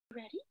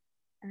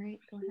right,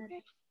 go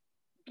ahead.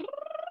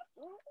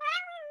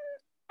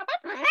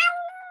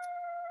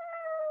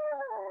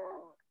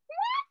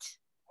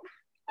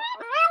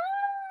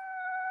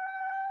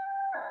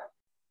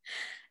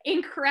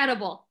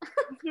 Incredible.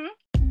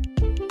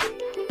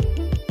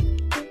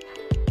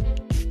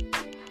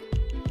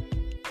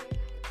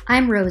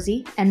 I'm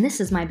Rosie, and this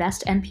is my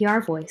best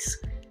NPR voice.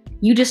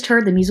 You just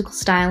heard the musical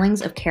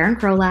stylings of Karen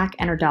Krolak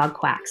and her dog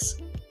Quacks.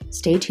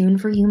 Stay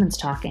tuned for humans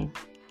talking.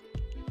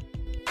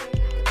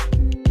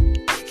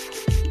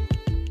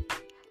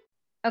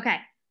 Okay,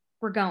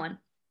 we're going.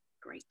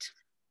 Great.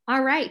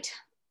 All right.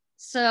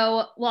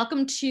 So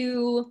welcome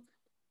to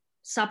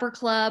Supper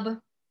Club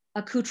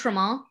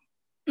accoutrement.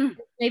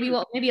 Maybe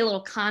a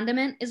little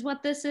condiment is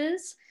what this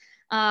is.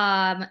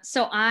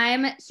 So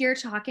I'm here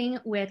talking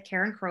with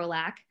Karen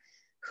Krolak,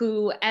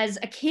 who as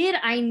a kid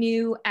I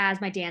knew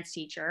as my dance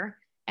teacher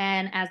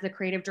and as the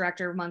creative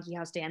director of Monkey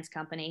House Dance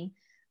Company.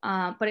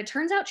 But it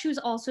turns out she was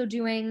also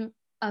doing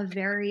a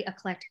very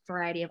eclectic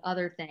variety of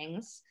other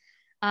things.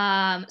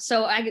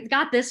 So I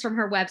got this from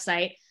her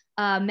website: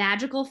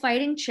 Magical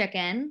Fighting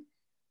Chicken,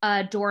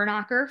 a door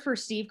knocker for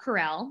Steve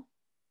Carell,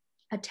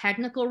 a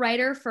technical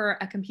writer for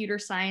a computer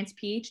science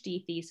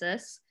PhD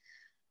thesis,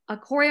 a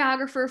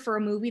choreographer for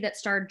a movie that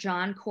starred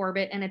John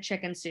Corbett in a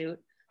chicken suit,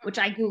 which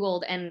I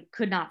Googled and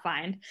could not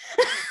find,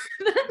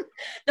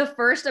 the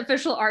first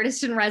official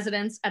artist in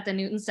residence at the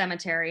Newton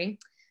Cemetery,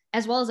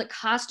 as well as a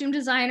costume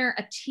designer,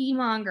 a tea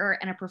monger,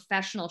 and a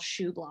professional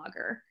shoe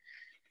blogger,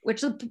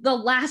 which the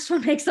last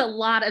one makes a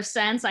lot of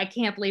sense. I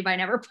can't believe I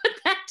never put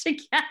that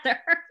together.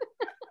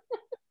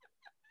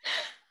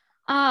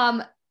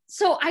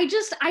 So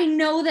I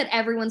know that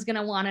everyone's going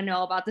to want to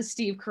know about the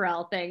Steve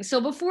Carell thing. So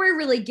before we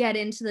really get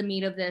into the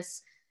meat of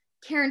this,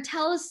 Karen,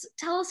 tell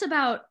us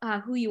about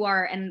who you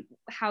are and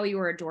how you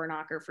were a door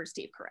knocker for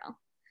Steve Carell.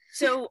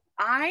 So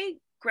I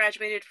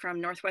graduated from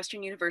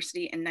Northwestern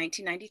University in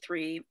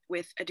 1993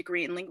 with a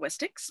degree in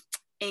linguistics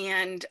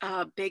and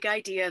a big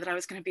idea that I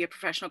was going to be a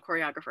professional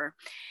choreographer.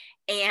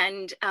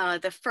 And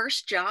the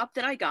first job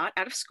that I got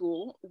out of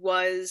school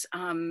was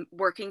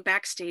working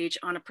backstage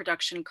on a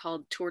production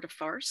called Tour de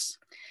Farce.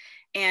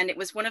 And it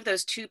was one of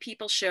those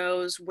 2-people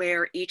shows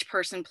where each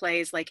person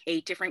plays like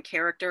 8 different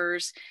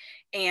characters,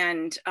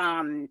 and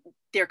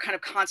they're kind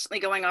of constantly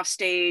going off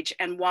stage.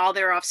 And while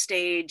they're off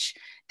stage,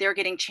 they're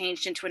getting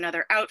changed into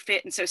another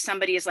outfit. And so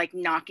somebody is like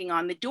knocking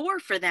on the door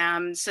for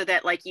them so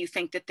that like you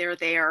think that they're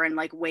there and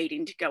like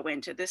waiting to go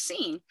into the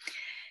scene.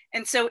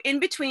 And so in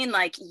between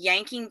like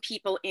yanking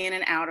people in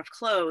and out of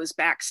clothes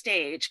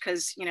backstage,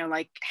 because, you know,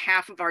 like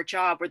half of our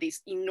job were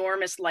these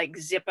enormous like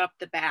zip up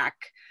the back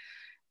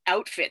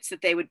outfits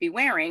that they would be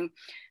wearing,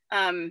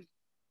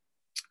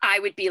 I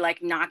would be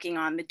like knocking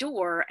on the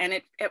door.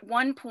 And at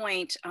one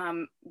point,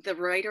 the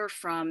writer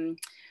from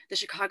the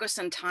Chicago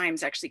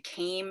Sun-Times actually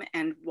came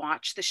and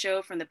watched the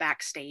show from the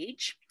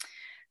backstage.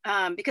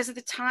 Because at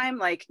the time,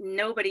 like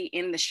nobody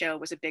in the show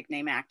was a big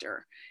name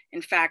actor.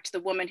 In fact, the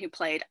woman who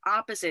played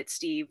opposite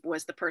Steve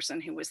was the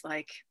person who was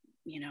like,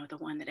 you know, the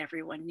one that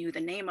everyone knew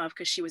the name of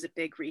because she was a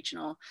big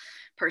regional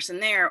person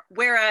there.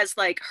 Whereas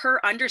like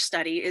her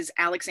understudy is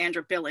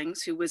Alexandra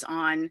Billings, who was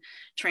on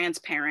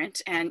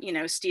Transparent. And, you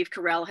know, Steve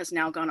Carell has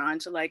now gone on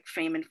to like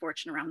fame and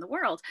fortune around the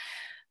world.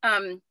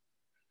 And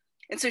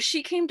so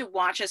she came to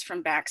watch us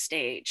from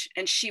backstage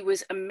and she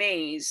was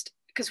amazed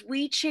because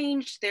we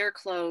changed their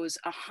clothes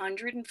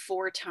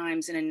 104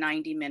 times in a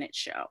 90-minute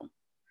show.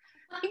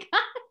 Oh my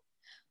God.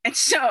 And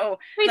so,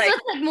 wait, like, so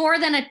it's like more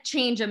than a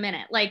change a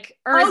minute, like,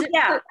 or oh is it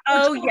yeah,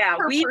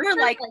 we person?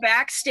 were like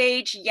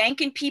backstage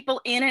yanking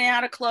people in and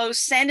out of clothes,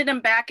 sending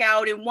them back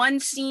out. In one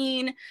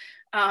scene,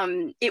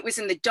 it was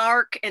in the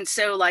dark, and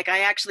so like I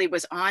actually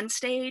was on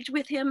stage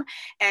with him,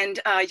 and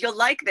you'll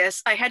like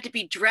this. I had to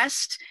be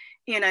dressed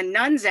in a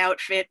nun's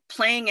outfit,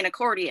 playing an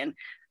accordion.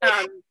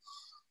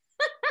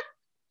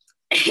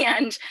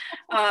 And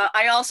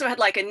I also had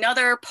like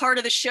another part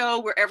of the show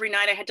where every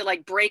night I had to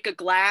like break a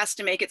glass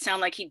to make it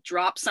sound like he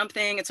dropped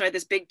something. And so I had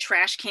this big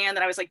trash can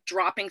that I was like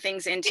dropping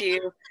things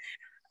into.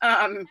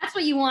 That's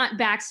what you want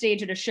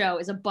backstage at a show,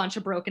 is a bunch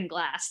of broken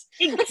glass.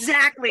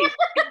 Exactly.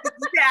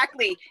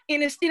 Exactly.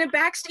 In a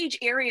backstage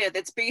area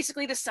that's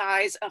basically the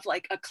size of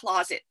like a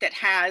closet that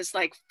has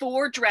like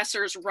 4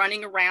 dressers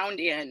running around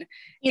in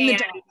the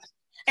dark.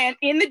 And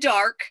in the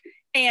dark,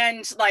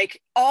 and like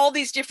all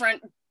these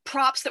different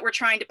props that we're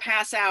trying to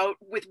pass out,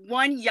 with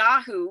one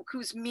Yahoo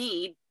who's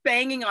me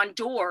banging on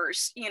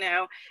doors, you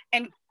know,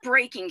 and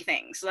breaking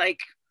things. Like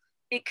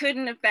it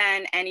couldn't have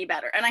been any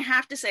better. And I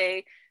have to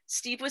say,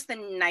 Steve was the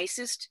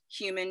nicest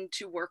human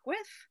to work with.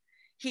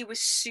 He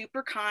was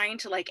super kind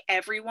to like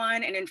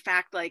everyone. And in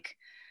fact, like,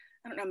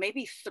 I don't know,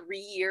 maybe 3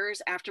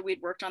 years after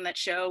we'd worked on that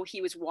show,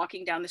 he was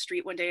walking down the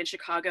street one day in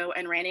Chicago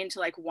and ran into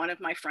like one of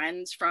my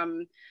friends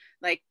from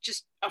like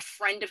just a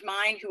friend of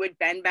mine who had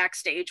been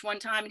backstage one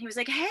time. And he was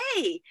like,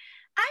 "Hey,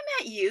 I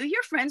met you.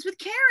 You're friends with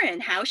Karen.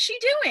 How's she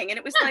doing?" And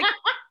it was like,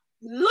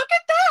 look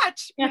at that.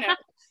 You know?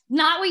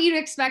 Not what you'd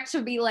expect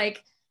to be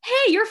like,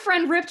 "Hey, your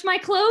friend ripped my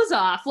clothes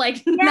off."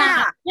 Like,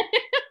 yeah.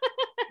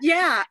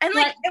 Yeah, and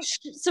like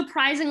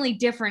surprisingly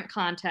different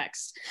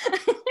context.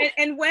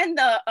 and when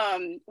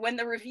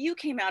the review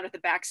came out of the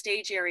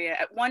backstage area,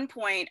 at one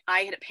point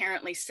I had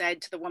apparently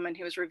said to the woman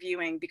who was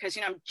reviewing, because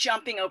I'm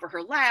jumping over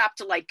her lap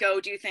to like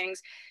go do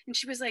things, and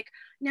she was like,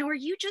 "Now are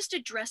you just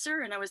a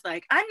dresser?" And I was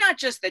like, "I'm not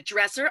just the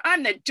dresser,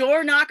 I'm the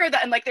door knocker."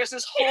 And like there's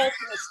this whole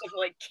list of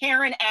like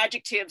Karen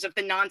adjectives of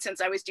the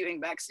nonsense I was doing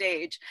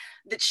backstage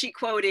that she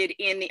quoted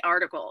in the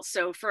article.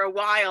 So for a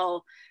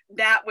while,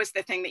 that was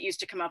the thing that used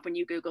to come up when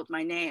you Googled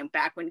my name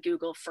back when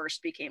Google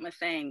first became a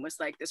thing, was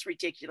like this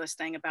ridiculous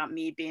thing about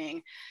me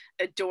being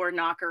a door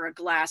knocker, a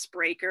glass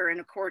breaker, an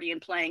accordion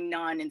playing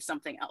nun, and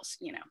something else,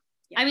 Yeah.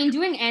 I mean,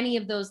 doing any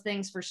of those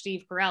things for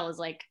Steve Carell is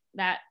like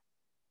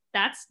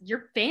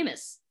you're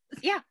famous.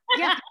 Yeah.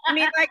 I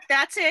mean, like,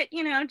 that's it,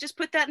 just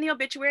put that in the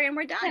obituary and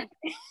we're done.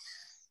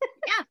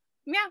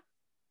 Yeah.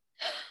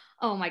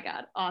 Oh my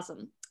God.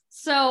 Awesome.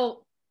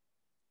 So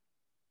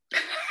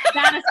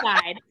that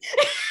aside,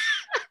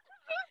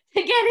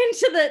 to get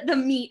into the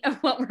meat of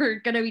what we're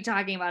going to be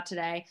talking about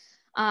today,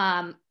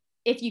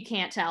 if you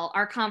can't tell,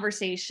 our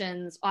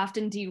conversations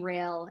often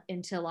derail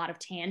into a lot of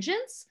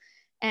tangents.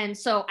 And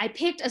so I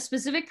picked a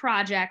specific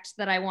project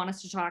that I want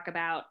us to talk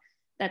about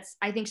that's,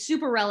 I think,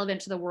 super relevant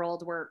to the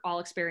world we're all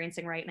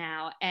experiencing right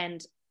now.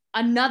 And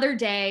another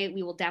day,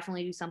 we will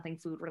definitely do something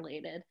food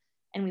related,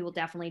 and we will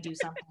definitely do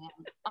something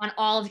on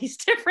all of these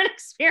different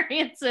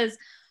experiences.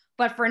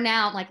 But for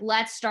now, like,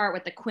 let's start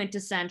with the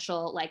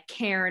quintessential, like,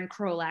 Karen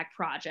Krolak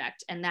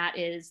project, and that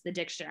is the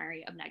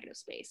Dictionary of Negative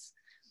Space.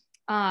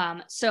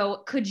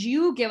 So could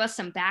you give us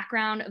some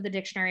background of the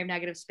Dictionary of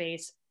Negative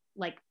Space?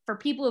 Like, for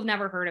people who've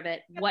never heard of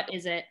it, what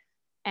is it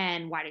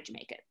and why did you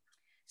make it?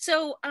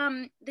 So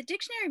the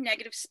Dictionary of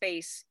Negative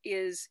Space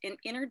is an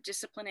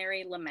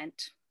interdisciplinary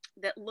lament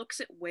that looks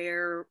at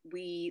where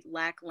we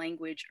lack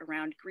language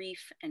around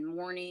grief and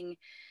mourning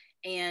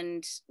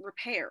and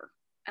repair.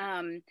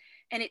 And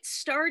it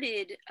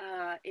started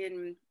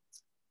in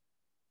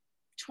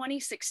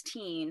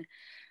 2016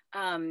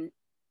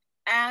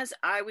 as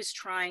I was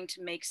trying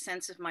to make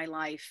sense of my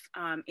life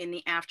in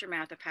the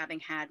aftermath of having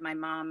had my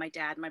mom, my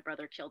dad, and my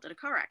brother killed in a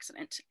car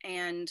accident.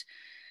 And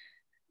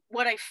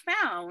what I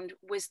found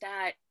was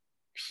that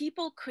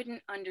people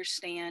couldn't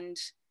understand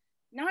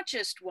not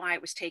just why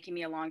it was taking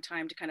me a long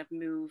time to kind of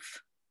move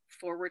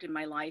forward in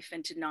my life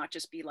and to not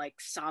just be like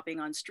sobbing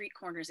on street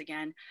corners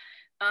again,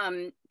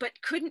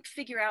 but couldn't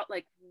figure out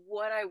like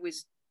what I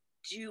was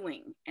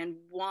doing and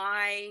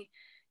why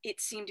it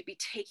seemed to be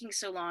taking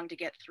so long to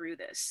get through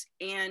this.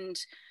 And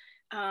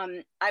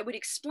I would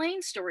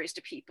explain stories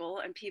to people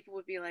and people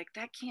would be like,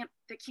 that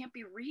can't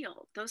be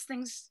real. Those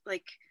things,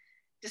 like,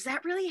 does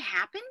that really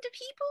happen to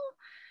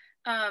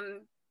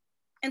people?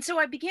 And so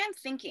I began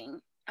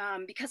thinking,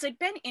 because I'd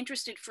been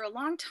interested for a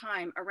long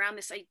time around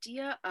this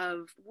idea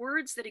of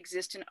words that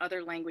exist in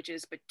other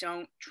languages but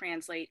don't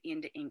translate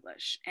into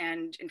English.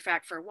 And in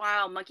fact, for a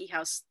while, Monkey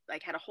House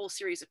like had a whole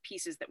series of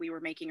pieces that we were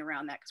making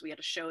around that because we had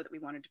a show that we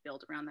wanted to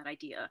build around that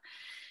idea.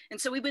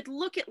 And so we would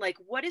look at like,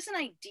 what is an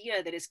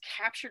idea that is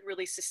captured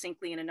really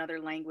succinctly in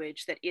another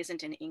language that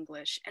isn't in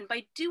English? And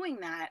by doing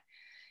that,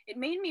 it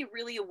made me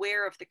really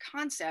aware of the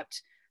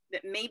concept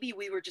that maybe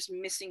we were just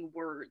missing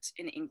words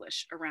in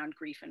English around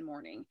grief and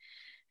mourning.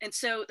 And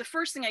so the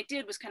first thing I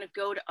did was kind of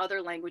go to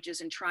other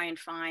languages and try and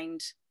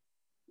find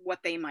what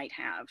they might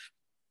have.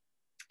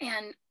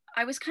 And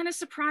I was kind of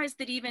surprised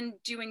that even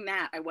doing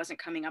that, I wasn't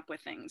coming up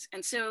with things.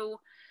 And so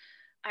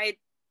I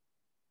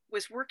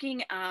was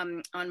working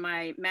on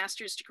my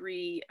master's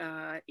degree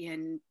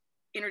in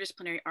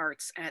interdisciplinary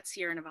arts at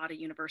Sierra Nevada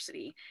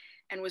University,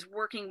 and was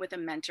working with a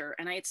mentor.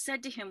 And I had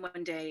said to him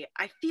one day,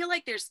 I feel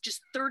like there's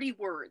just 30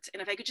 words.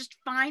 And if I could just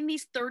find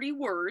these 30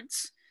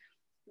 words,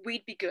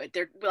 we'd be good.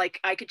 They're like,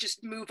 I could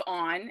just move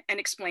on and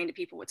explain to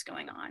people what's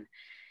going on.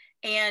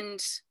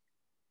 And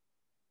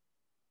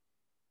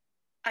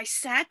I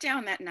sat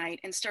down that night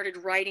and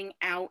started writing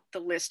out the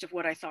list of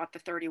what I thought the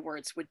 30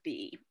 words would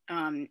be,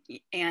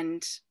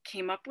 and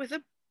came up with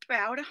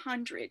about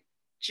 100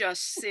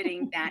 just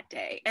sitting that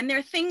day. And there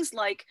are things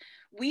like,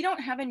 we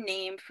don't have a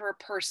name for a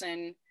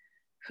person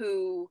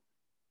who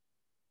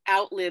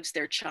outlives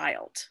their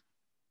child.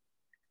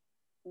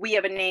 We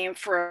have a name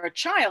for a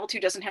child who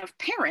doesn't have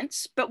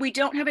parents, but we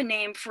don't have a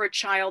name for a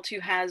child who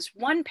has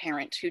one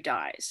parent who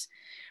dies.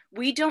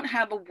 We don't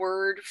have a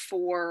word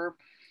for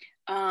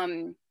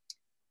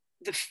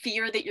the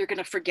fear that you're going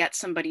to forget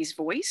somebody's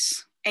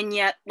voice. And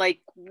yet, like,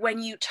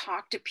 when you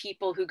talk to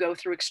people who go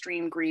through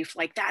extreme grief,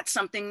 like, that's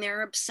something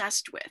they're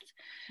obsessed with.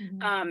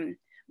 Mm-hmm.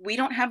 We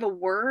don't have a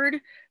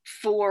word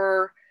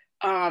for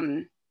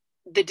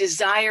the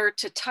desire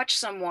to touch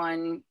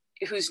someone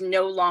who's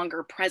no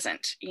longer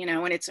present, you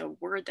know, and it's a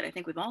word that I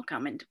think we've all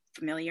come into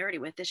familiarity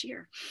with this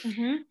year.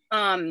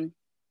 Mm-hmm.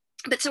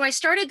 But so I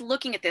started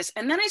looking at this,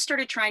 and then I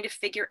started trying to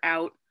figure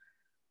out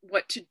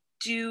what to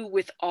do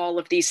with all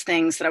of these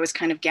things that I was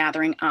kind of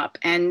gathering up.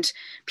 And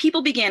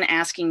people began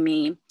asking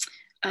me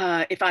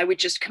if I would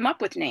just come up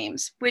with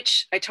names,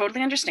 which I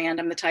totally understand.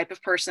 I'm the type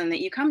of person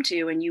that you come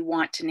to and you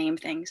want to name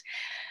things.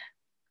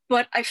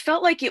 But I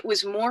felt like it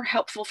was more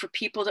helpful for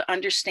people to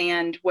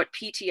understand what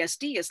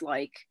PTSD is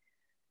like,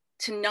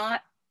 to not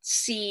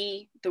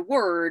see the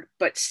word,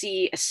 but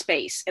see a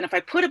space. And if I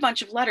put a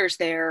bunch of letters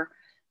there,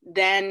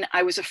 then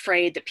I was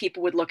afraid that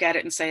people would look at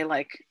it and say,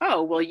 like,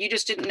 oh, well, you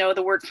just didn't know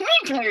the word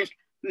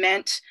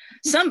meant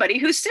somebody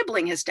whose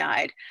sibling has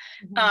died.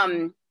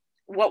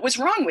 What was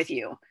wrong with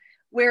you?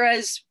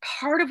 Whereas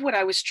part of what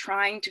I was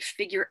trying to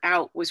figure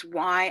out was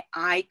why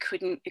I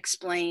couldn't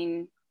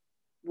explain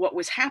what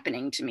was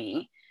happening to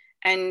me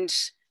and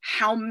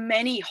how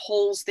many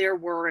holes there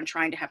were in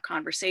trying to have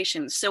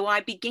conversations. So I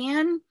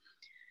began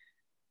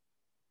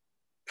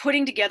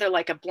putting together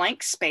like a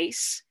blank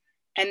space,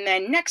 and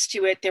then next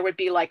to it there would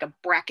be like a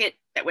bracket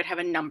that would have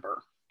a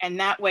number, and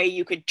that way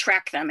you could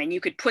track them and you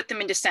could put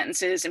them into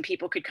sentences and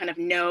people could kind of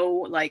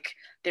know, like,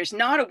 there's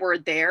not a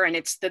word there and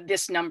it's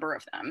this number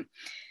of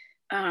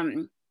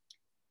them.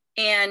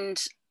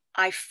 And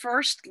I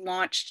first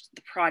launched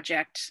the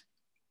project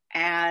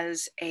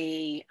as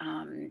a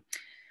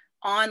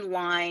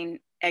online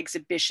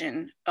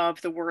exhibition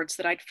of the words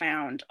that I'd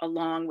found,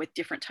 along with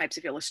different types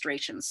of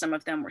illustrations. Some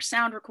of them were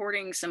sound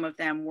recordings, some of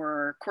them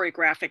were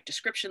choreographic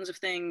descriptions of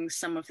things,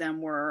 some of them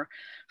were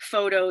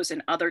photos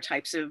and other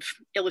types of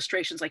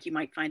illustrations like you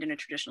might find in a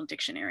traditional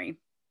dictionary.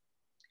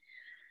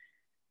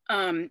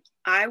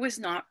 I was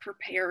not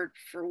prepared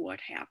for what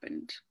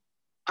happened.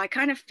 I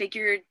kind of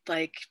figured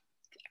like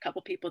a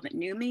couple people that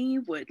knew me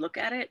would look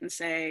at it and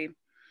say,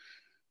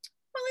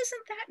 well,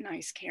 isn't that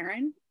nice,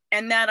 Karen?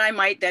 And that I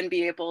might then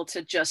be able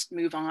to just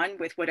move on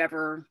with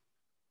whatever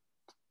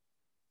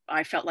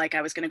I felt like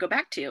I was going to go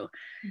back to.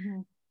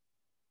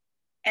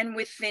 And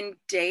within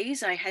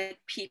days, I had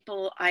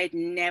people I'd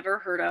never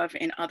heard of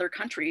in other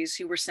countries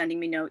who were sending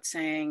me notes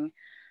saying,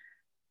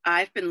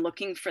 I've been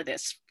looking for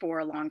this for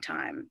a long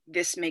time.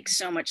 This makes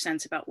so much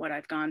sense about what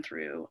I've gone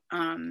through.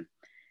 And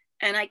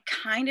I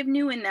kind of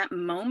knew in that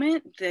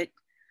moment that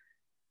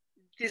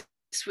this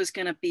was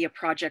going to be a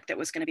project that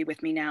was going to be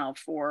with me now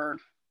for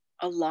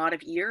a lot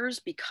of years,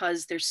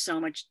 because there's so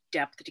much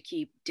depth to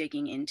keep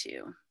digging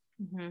into.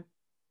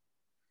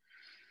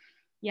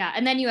 Yeah.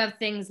 And then you have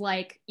things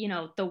like, you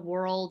know, the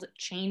world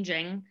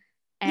changing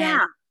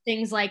and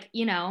things like,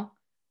 you know,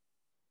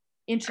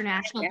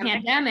 international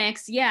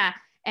pandemics. Yeah.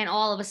 And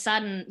all of a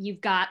sudden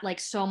you've got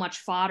like so much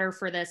fodder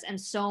for this and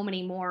so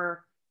many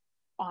more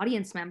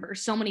audience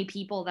members, so many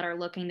people that are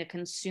looking to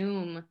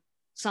consume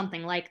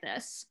something like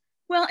this.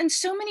 Well, and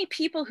so many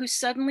people who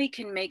suddenly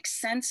can make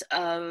sense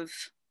of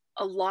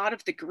a lot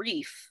of the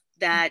grief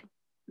that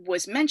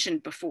was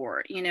mentioned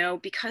before, you know,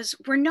 because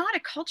we're not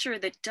a culture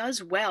that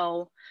does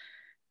well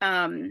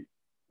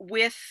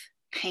with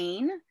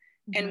pain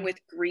and with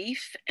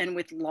grief and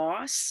with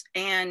loss.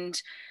 And,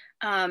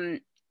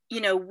 you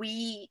know,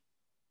 we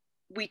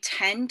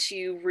tend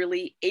to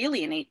really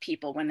alienate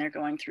people when they're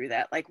going through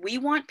that. Like, we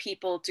want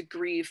people to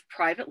grieve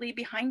privately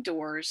behind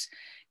doors,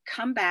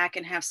 come back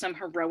and have some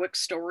heroic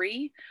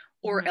story,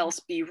 or else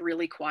be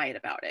really quiet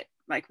about it.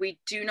 Like, we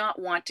do not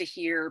want to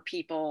hear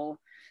people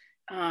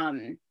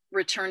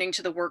returning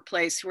to the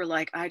workplace who are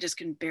like, I just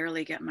can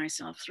barely get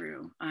myself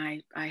through.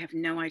 I have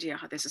no idea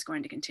how this is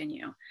going to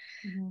continue.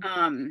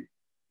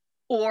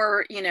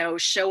 Or, you know,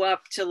 show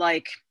up to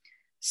like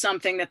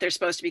something that they're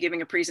supposed to be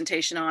giving a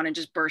presentation on and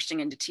just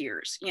bursting into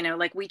tears. You know,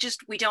 like we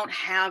don't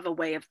have a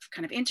way of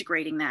kind of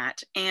integrating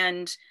that.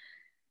 And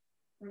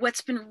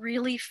what's been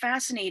really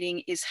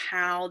fascinating is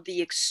how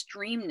the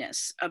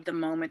extremeness of the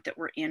moment that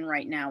we're in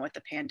right now with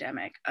the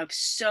pandemic, of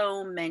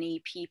so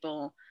many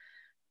people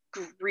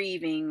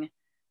grieving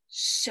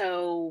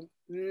so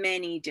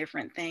many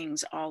different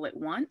things all at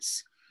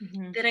once,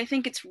 that I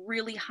think it's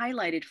really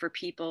highlighted for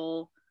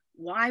people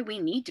why we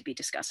need to be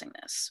discussing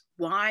this,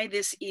 why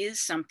this is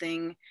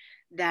something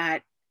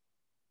that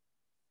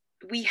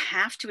we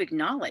have to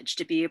acknowledge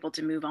to be able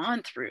to move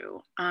on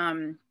through.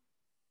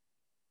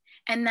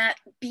 And that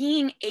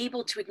being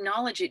able to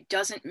acknowledge it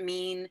doesn't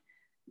mean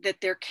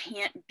that there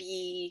can't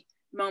be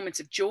moments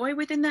of joy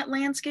within that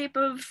landscape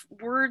of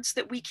words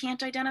that we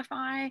can't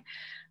identify.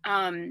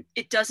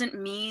 It doesn't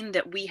mean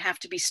that we have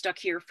to be stuck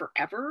here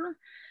forever,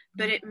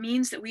 but it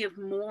means that we have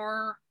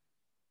more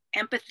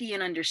empathy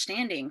and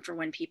understanding for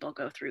when people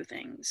go through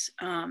things.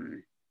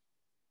 You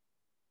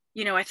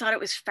know, I thought it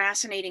was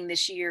fascinating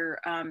this year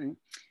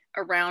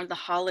around the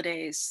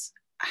holidays,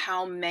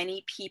 how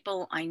many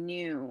people I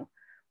knew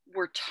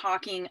were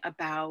talking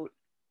about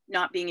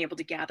not being able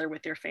to gather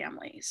with their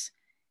families,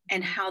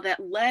 and how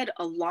that led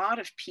a lot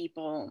of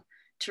people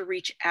to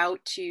reach out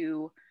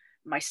to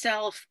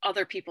myself,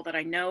 other people that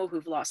I know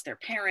who've lost their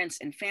parents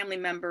and family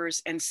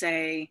members, and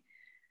say,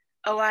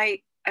 oh,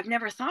 I've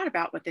never thought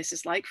about what this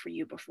is like for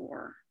you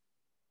before.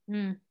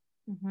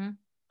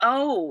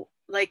 Oh,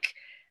 like,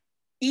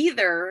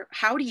 either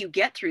how do you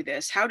get through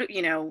this? How do,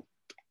 you know,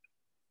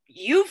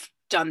 you've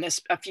done this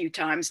a few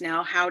times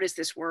now, how does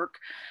this work?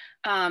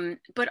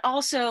 But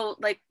also,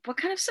 like, what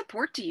kind of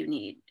support do you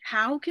need?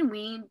 How can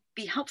we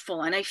be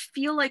helpful? And I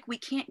feel like we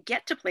can't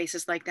get to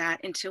places like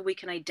that until we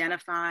can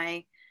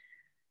identify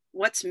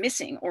what's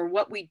missing or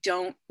what we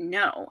don't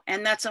know.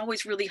 And that's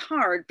always really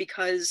hard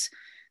because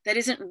that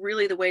isn't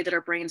really the way that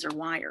our brains are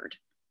wired.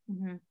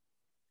 Mm-hmm.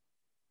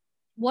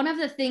 One of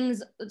the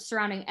things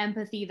surrounding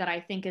empathy that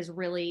I think is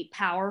really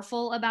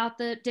powerful about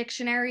the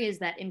dictionary is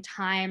that in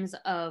times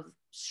of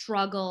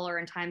struggle or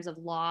in times of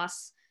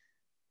loss,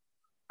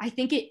 I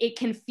think it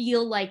can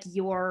feel like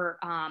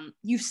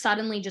you've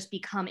suddenly just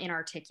become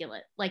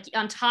inarticulate. Like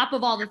on top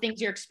of all the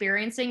things you're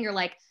experiencing, you're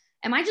like,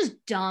 am I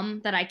just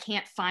dumb that I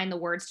can't find the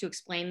words to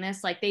explain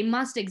this? Like they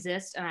must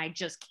exist and I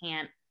just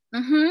can't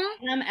find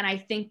them. And I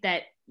think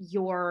that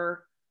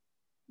your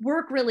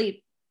work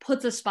really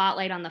puts a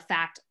spotlight on the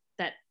fact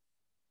that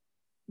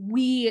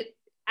we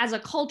as a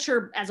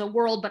culture, as a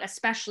world, but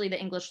especially the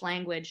English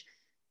language,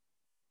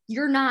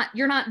 you're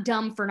not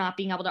dumb for not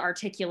being able to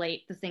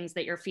articulate the things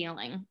that you're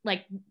feeling.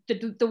 Like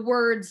the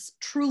words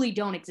truly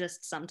don't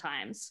exist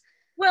sometimes.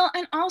 Well,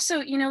 and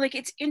also, you know, like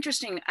it's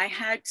interesting.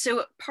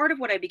 So part of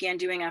what I began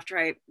doing after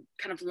I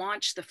kind of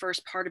launched the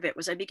first part of it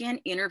was I began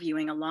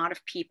interviewing a lot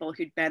of people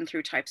who'd been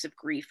through types of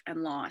grief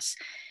and loss.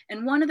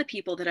 And one of the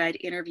people that I'd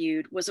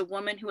interviewed was a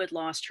woman who had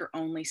lost her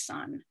only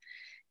son.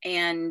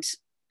 And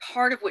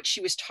part of what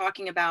she was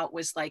talking about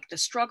was like the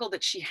struggle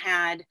that she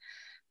had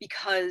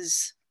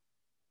because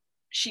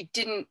she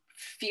didn't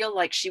feel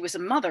like she was a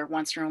mother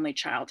once her only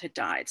child had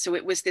died. So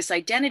it was this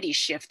identity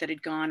shift that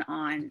had gone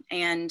on.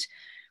 And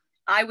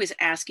I was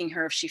asking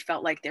her if she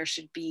felt like there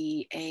should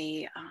be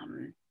a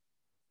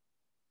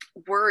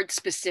word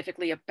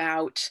specifically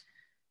about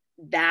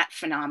that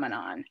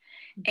phenomenon.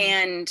 Mm-hmm.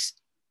 And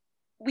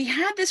we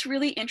had this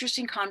really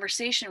interesting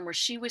conversation where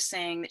she was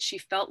saying that she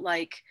felt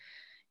like,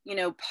 you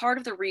know, part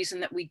of the reason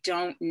that we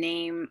don't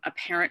name a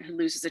parent who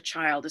loses a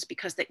child is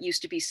because that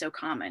used to be so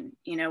common.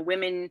 You know,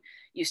 women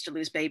used to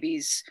lose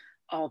babies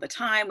all the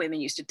time. Women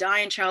used to die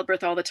in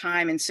childbirth all the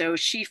time. And so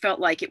she felt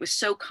like it was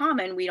so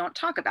common, we don't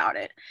talk about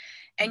it.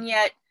 And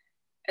yet,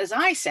 as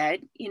I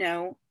said, you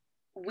know,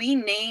 we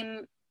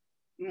name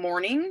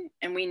morning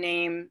and we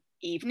name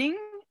evening,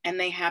 and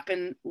they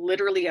happen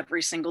literally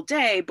every single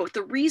day. But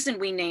the reason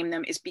we name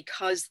them is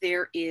because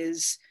there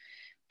is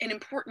an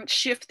important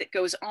shift that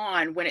goes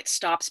on when it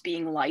stops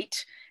being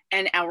light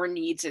and our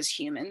needs as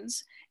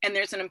humans. And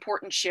there's an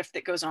important shift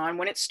that goes on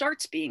when it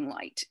starts being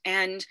light.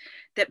 And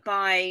that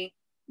by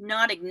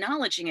not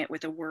acknowledging it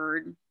with a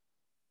word,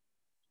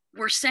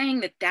 we're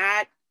saying that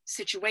that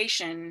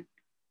situation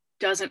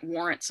doesn't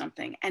warrant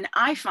something. And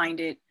I find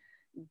it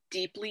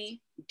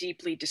deeply,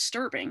 deeply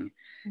disturbing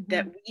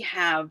that we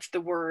have the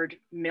word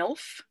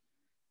MILF,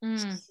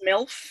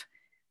 SMILF,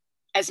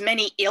 as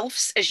many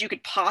ILFs as you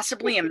could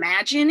possibly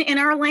imagine in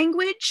our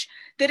language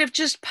that have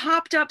just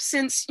popped up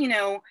since, you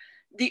know,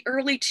 the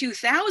early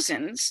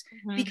 2000s,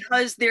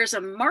 because there's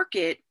a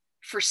market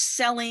for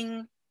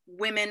selling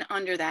women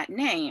under that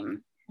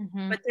name,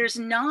 but there's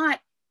not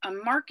a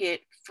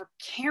market for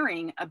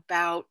caring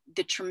about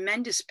the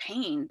tremendous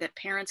pain that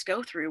parents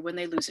go through when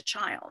they lose a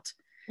child.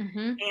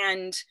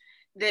 And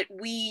that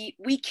we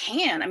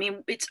can, I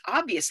mean, it's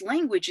obvious,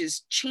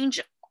 languages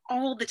change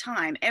all the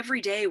time.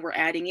 Every day we're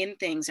adding in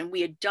things and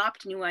we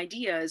adopt new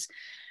ideas.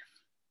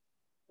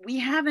 We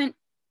haven't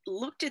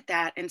looked at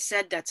that and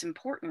said that's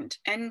important.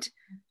 And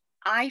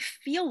I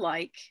feel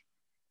like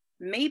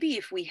maybe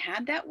if we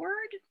had that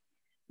word,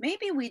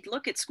 maybe we'd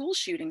look at school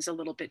shootings a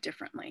little bit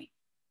differently.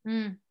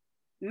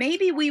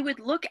 Maybe we would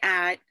look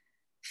at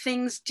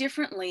things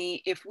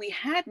differently if we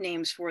had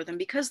names for them.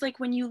 Because like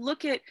when you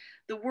look at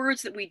the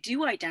words that we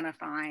do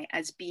identify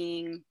as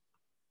being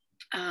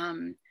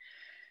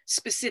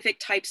specific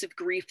types of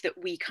grief that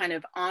we kind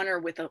of honor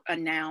with a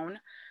noun,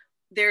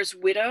 there's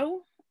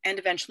widow and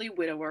eventually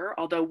widower,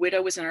 although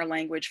widow was in our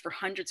language for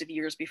hundreds of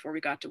years before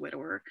we got to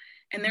widower.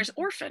 And there's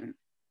orphan.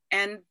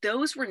 And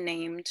those were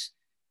named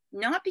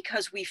not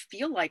because we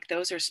feel like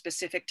those are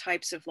specific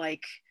types of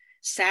like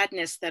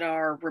sadness that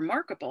are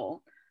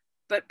remarkable,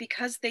 but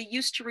because they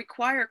used to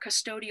require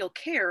custodial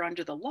care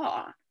under the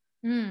law.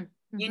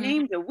 You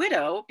named a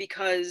widow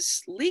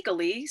because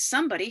legally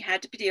somebody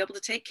had to be able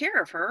to take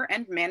care of her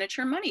and manage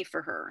her money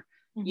for her.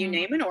 You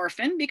name an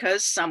orphan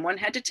because someone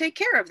had to take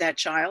care of that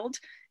child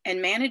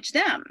and manage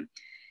them.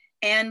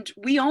 And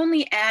we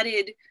only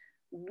added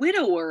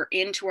widower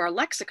into our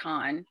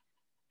lexicon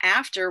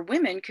after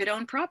women could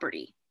own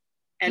property.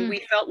 And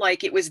we felt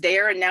like it was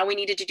there and now we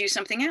needed to do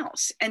something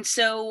else. And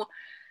so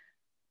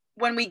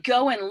when we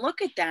go and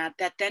look at that,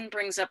 that then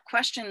brings up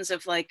questions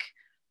of like,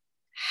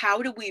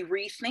 how do we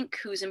rethink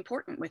who's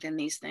important within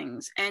these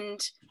things? And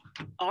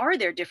are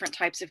there different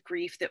types of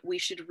grief that we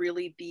should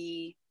really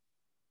be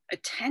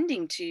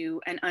attending to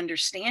and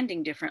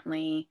understanding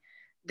differently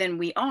than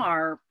we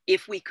are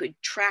if we could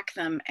track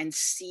them and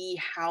see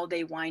how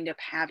they wind up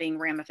having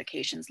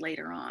ramifications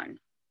later on?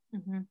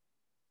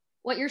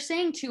 What you're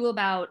saying too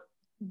about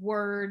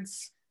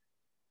words,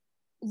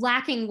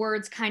 lacking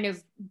words kind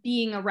of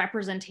being a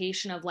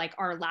representation of like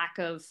our lack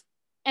of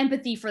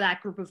empathy for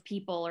that group of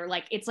people, or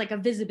like it's like a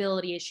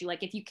visibility issue.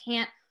 Like if you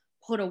can't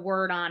put a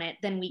word on it,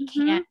 then we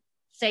can't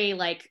say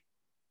like,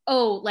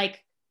 oh,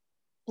 like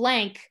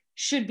blank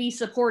should be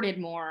supported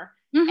more.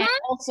 And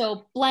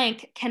also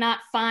blank cannot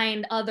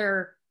find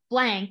other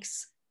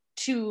blanks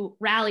to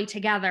rally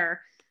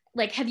together.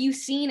 Like, have you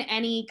seen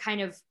any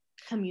kind of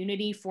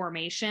community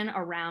formation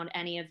around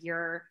any of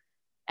your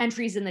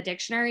entries in the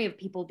dictionary of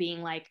people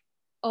being like,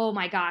 oh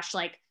my gosh,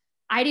 like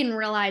I didn't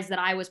realize that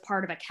I was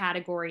part of a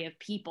category of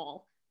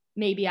people.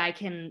 Maybe I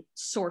can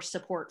source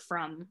support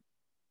from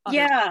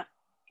others.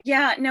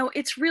 Yeah, no,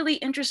 it's really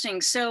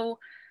interesting. So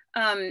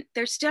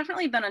there's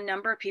definitely been a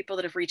number of people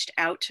that have reached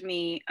out to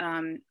me,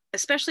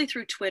 especially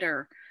through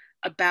Twitter,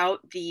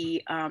 about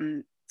the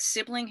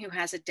sibling who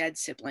has a dead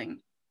sibling,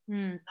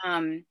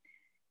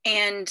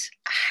 and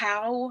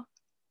how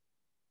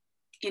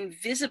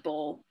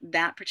invisible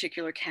that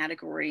particular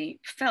category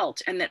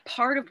felt. And that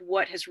part of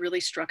what has really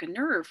struck a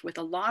nerve with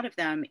a lot of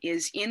them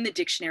is in the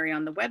dictionary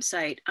on the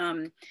website.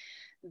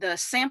 The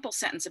sample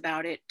sentence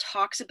about it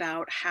talks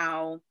about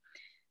how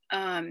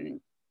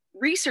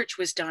research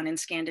was done in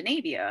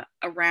Scandinavia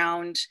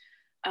around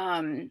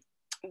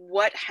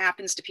what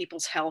happens to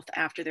people's health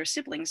after their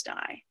siblings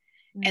die.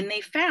 And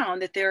they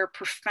found that there are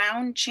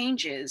profound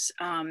changes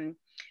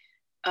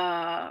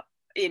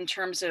in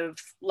terms of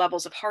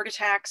levels of heart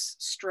attacks,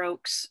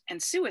 strokes,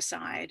 and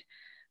suicide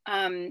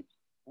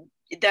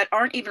that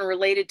aren't even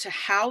related to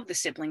how the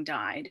sibling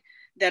died,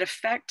 that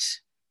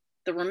affect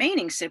the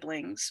remaining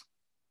siblings.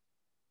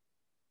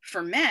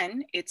 For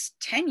men, it's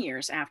 10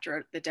 years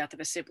after the death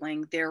of a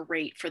sibling, their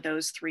rate for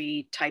those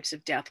three types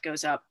of death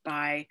goes up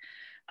by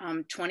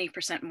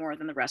 20% more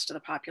than the rest of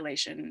the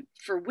population.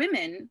 For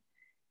women,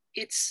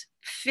 it's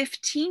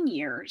 15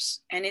 years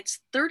and it's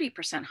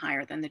 30%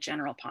 higher than the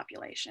general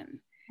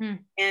population.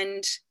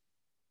 And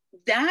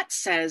that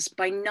says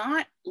by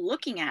not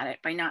looking at it,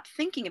 by not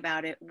thinking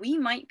about it, we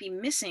might be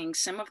missing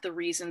some of the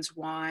reasons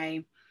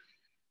why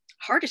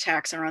heart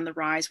attacks are on the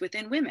rise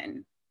within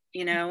women,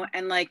 you know,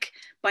 and like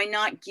by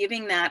not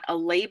giving that a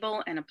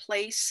label and a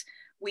place,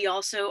 we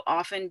also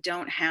often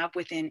don't have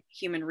within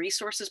human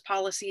resources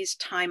policies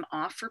time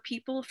off for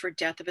people for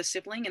death of a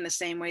sibling in the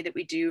same way that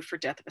we do for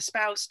death of a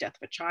spouse, death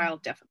of a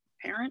child, death of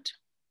a parent.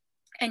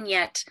 And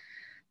yet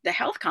the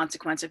health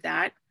consequence of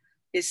that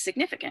is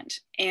significant.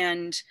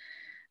 And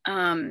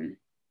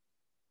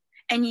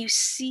you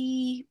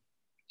see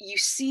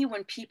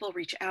when people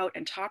reach out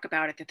and talk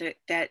about it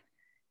that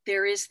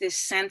there is this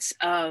sense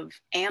of,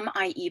 am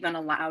I even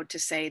allowed to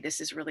say this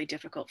is really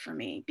difficult for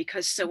me?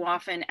 Because so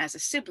often as a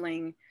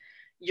sibling,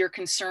 your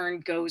concern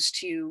goes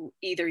to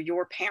either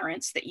your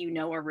parents that you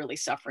know are really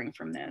suffering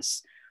from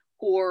this,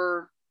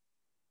 or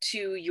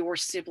to your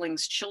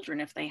siblings' children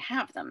if they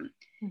have them.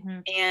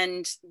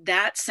 And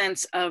that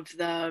sense of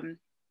the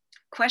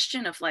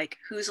question of like,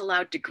 who's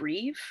allowed to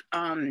grieve?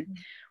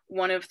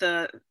 One of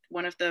the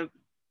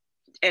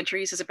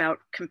entries is about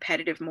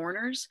competitive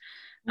mourners.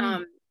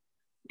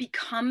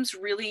 Becomes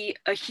really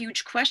a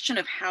huge question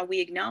of how we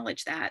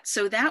acknowledge that.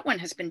 So that one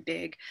has been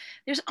big.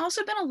 There's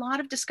also been a lot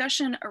of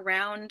discussion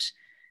around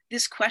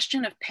this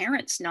question of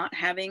parents not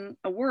having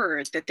a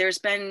word, that there's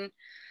been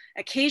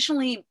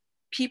occasionally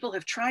people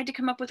have tried to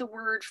come up with a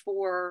word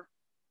for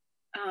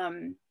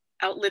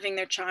outliving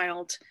their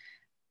child.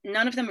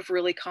 None of them have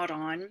really caught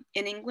on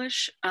in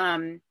English.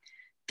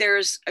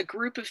 There's a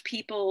group of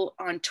people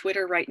on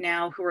Twitter right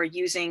now who are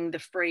using the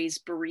phrase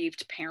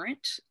bereaved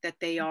parent, that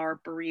they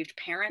are bereaved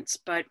parents,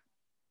 but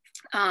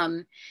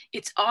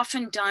it's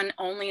often done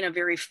only in a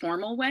very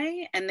formal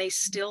way. And they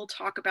still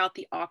talk about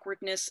the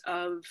awkwardness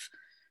of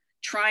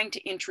trying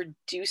to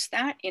introduce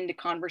that into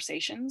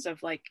conversations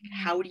of like,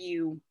 how do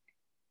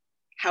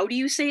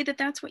you say that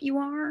that's what you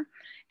are?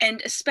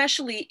 And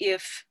especially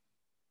if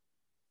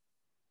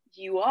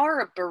you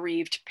are a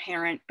bereaved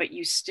parent, but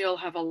you still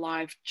have a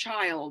live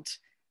child,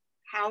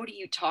 how do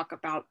you talk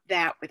about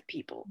that with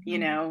people? You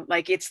know,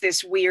 like it's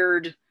this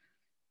weird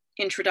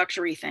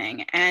introductory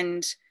thing.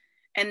 And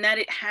that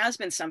it has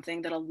been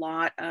something that a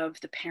lot of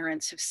the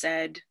parents have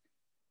said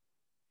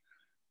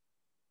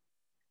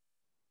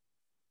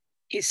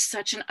is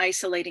such an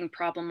isolating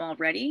problem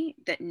already,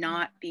 that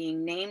not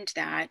being named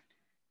that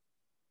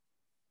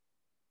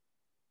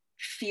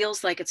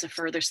feels like it's a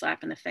further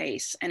slap in the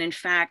face. And in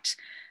fact,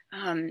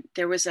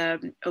 there was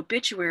an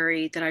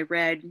obituary that I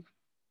read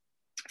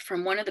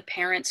from one of the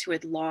parents who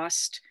had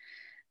lost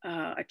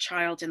a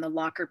child in the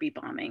Lockerbie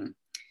bombing,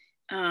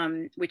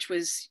 which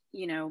was,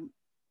 you know,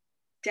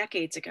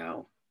 decades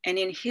ago. And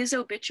in his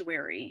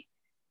obituary,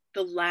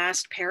 the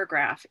last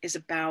paragraph is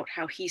about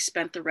how he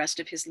spent the rest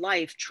of his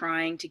life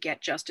trying to get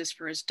justice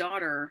for his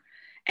daughter.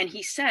 And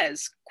he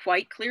says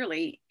quite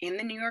clearly in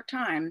the New York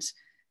Times,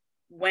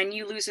 when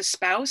you lose a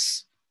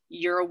spouse,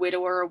 you're a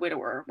widower or a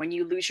widower. When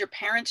you lose your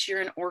parents,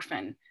 you're an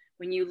orphan.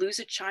 When you lose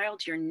a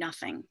child, you're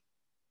nothing.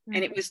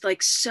 And it was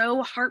like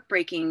so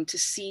heartbreaking to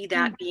see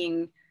that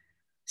being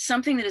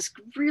something that is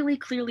really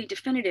clearly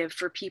definitive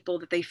for people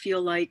that they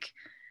feel like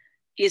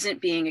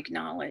isn't being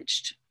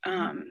acknowledged.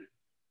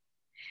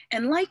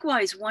 And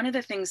likewise, one of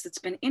the things that's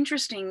been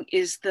interesting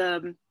is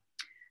the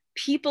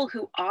people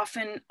who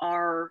often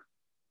are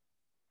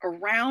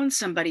around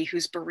somebody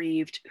who's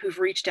bereaved, who've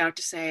reached out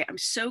to say, I'm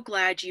so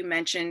glad you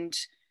mentioned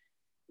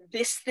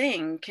this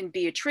thing can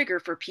be a trigger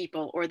for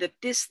people, or that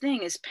this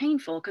thing is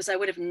painful, because I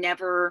would have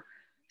never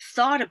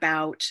thought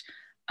about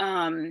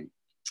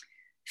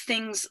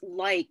things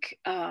like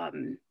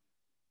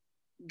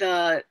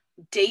the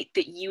date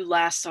that you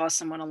last saw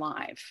someone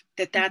alive,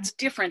 that's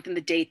different than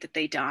the date that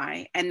they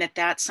die, and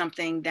that's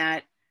something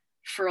that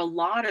for a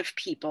lot of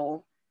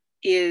people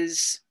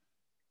is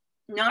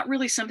not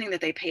really something that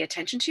they pay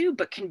attention to,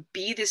 but can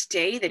be this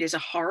day that is a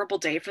horrible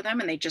day for them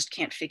and they just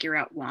can't figure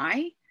out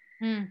why.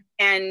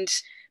 And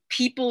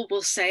people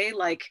will say,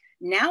 like,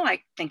 now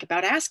I think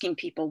about asking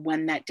people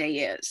when that day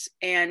is,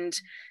 and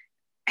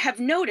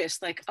have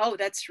noticed, like, oh,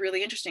 that's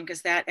really interesting,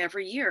 because that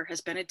every year has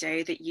been a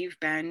day that you've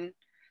been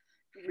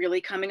really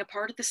coming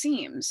apart at the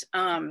seams.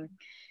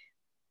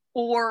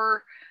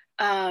 Or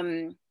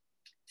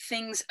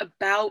things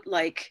about,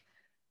 like,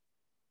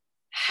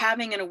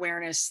 having an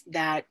awareness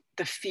that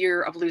the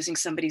fear of losing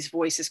somebody's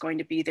voice is going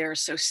to be there.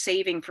 So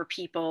saving for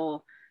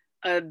people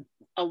a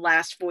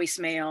last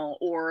voicemail,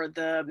 or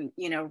the,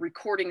 you know,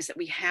 recordings that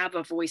we have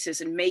of voices,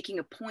 and making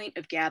a point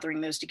of gathering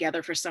those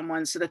together for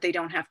someone so that they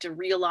don't have to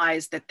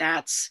realize that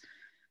that's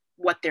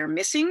what they're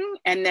missing.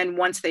 And then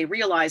once they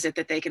realize it,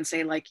 that they can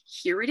say, like,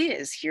 here it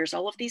is, here's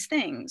all of these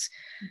things.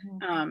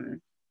 And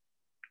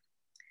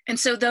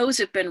so those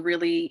have been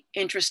really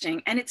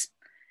interesting. And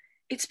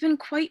it's been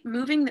quite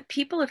moving that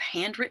people have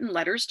handwritten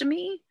letters to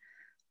me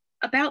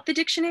about the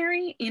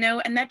dictionary, you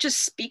know, and that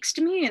just speaks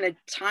to me in a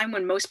time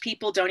when most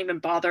people don't even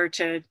bother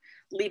to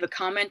leave a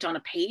comment on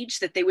a page,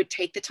 that they would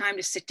take the time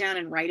to sit down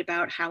and write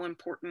about how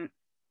important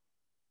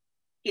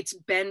it's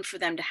been for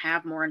them to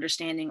have more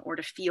understanding or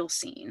to feel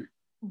seen.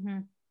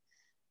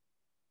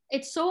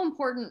 It's so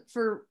important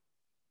for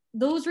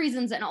those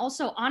reasons. And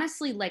also,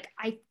 honestly, like,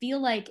 I feel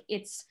like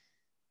it's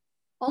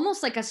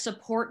almost like a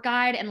support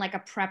guide and like a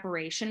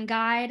preparation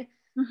guide.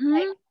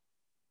 Like,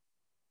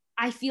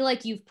 I feel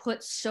like you've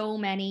put so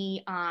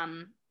many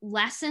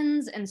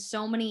lessons and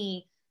so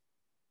many,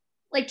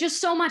 like,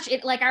 just so much.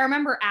 It, like, I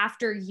remember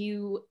after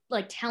you,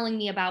 like, telling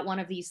me about one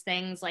of these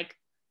things, like,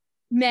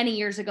 many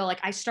years ago, like,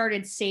 I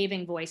started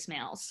saving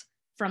voicemails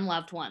from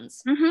loved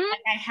ones. Like,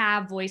 I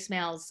have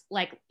voicemails,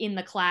 like, in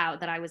the cloud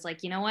that I was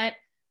like, you know what?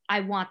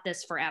 I want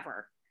this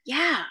forever.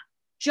 Yeah.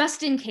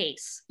 Just in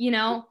case, you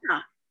know?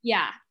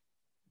 Yeah.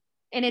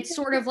 And it's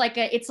sort of like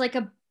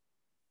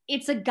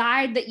it's a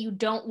guide that you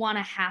don't want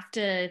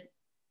to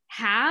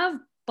have,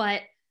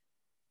 but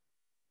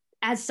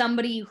as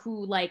somebody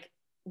who, like,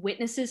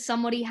 witnesses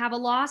somebody have a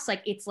loss,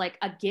 like, it's like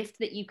a gift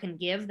that you can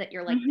give, that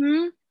you're like,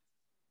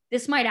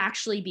 this might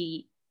actually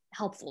be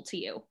helpful to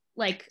you.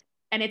 Like,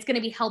 and it's going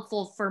to be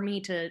helpful for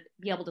me to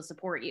be able to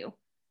support you.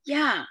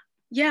 Yeah.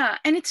 Yeah.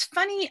 And it's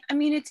funny. I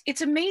mean,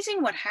 it's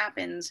amazing what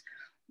happens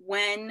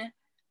when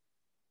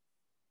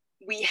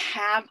we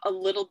have a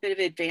little bit of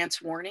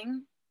advance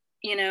warning,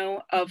 you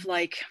know, of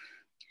like,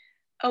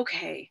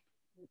 okay,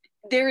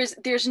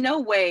 there's no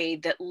way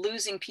that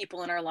losing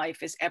people in our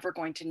life is ever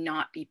going to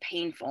not be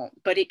painful,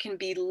 but it can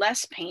be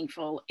less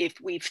painful if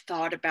we've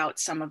thought about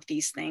some of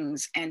these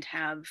things and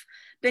have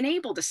been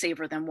able to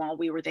savor them while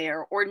we were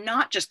there, or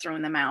not just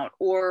thrown them out,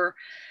 or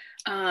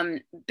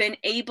been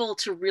able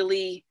to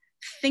really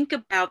think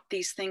about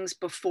these things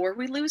before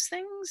we lose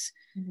things.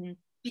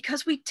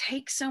 Because we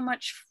take so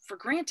much for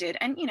granted.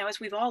 And, you know, as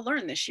we've all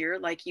learned this year,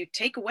 like, you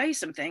take away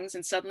some things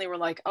and suddenly we're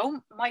like,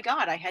 oh my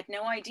God, I had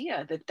no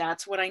idea that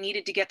that's what I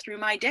needed to get through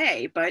my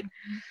day. But,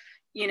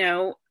 you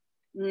know,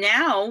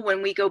 now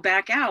when we go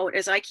back out,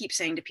 as I keep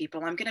saying to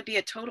people, I'm going to be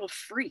a total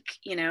freak,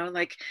 you know,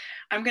 like,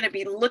 I'm going to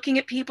be looking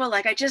at people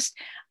like, I just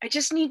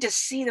need to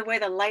see the way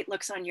the light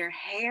looks on your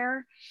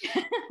hair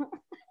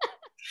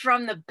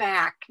from the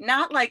back,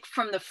 not like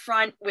from the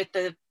front with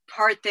the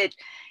part that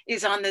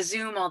is on the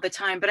Zoom all the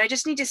time, but I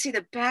just need to see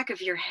the back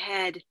of your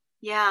head.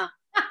 Yeah.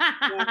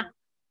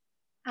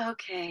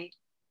 Okay.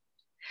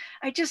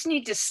 I just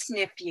need to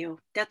sniff you.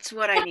 That's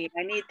what I need.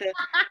 I need the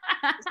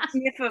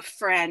sniff a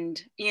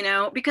friend, you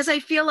know, because I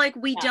feel like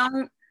we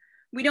don't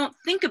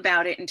think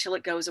about it until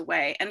it goes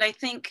away. And I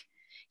think,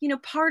 you know,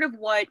 part of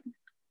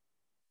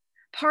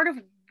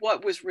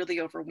what was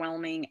really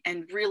overwhelming,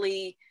 and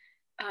really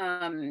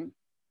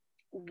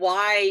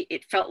why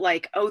it felt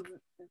like, oh,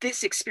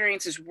 this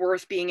experience is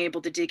worth being able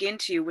to dig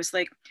into, was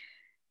like,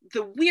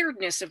 the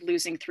weirdness of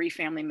losing 3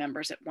 family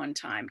members at one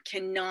time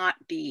cannot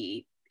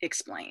be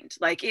explained.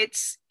 Like,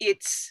 it's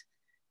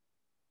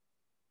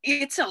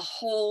a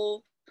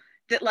whole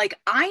that, like,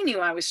 I knew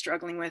I was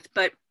struggling with,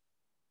 but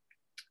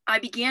I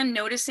began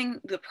noticing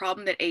the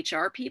problem that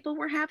HR people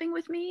were having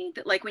with me,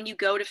 that, like, when you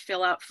go to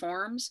fill out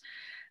forms,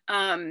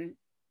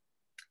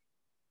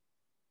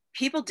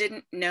 people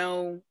didn't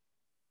know,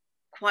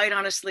 quite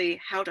honestly,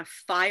 how to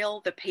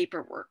file the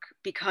paperwork,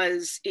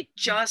 because it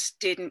just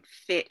didn't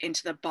fit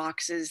into the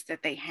boxes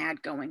that they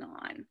had going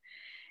on.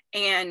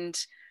 And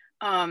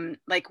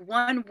like,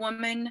 one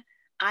woman,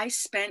 I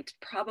spent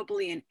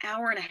probably an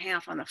hour and a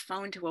half on the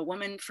phone to a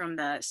woman from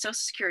the Social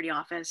Security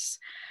office,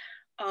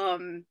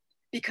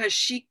 because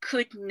she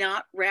could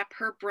not wrap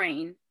her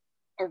brain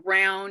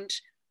around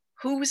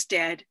who was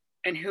dead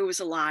and who was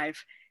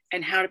alive.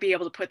 and how to be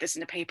able to put this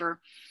into paper.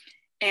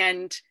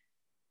 And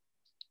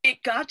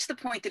it got to the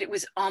point that it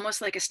was almost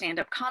like a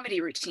stand-up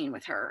comedy routine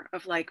with her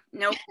of like,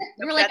 nope.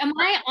 You were like, am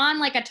I on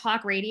like a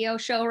talk radio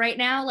show right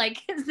now?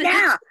 Like, is this...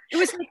 Yeah, it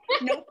was like,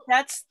 nope,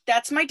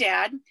 that's my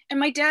dad. And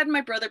my dad and my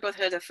brother both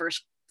had the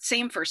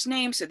same first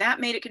name. So that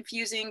made it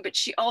confusing. But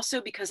she also,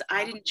 because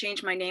I didn't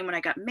change my name when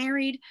I got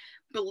married,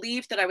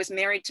 believed that I was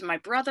married to my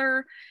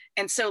brother.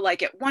 And so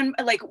like at one,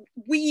 like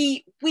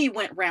we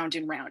went round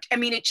and round. I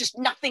mean, it just,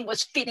 nothing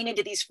was fitting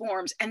into these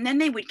forms. And then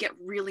they would get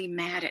really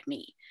mad at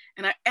me.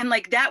 And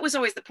like, that was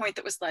always the point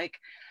that was like,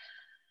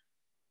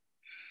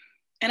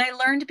 and I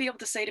learned to be able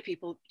to say to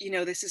people, you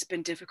know, this has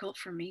been difficult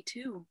for me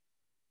too.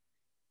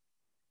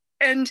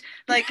 And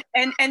like,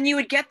 and you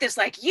would get this,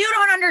 like, you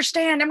don't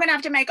understand. I'm going to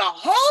have to make a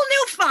whole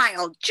new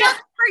file just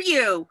for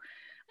you.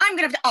 I'm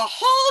going to have a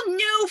whole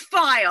new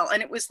file.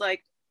 And it was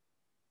like,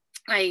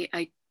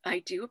 I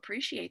do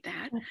appreciate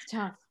that. That's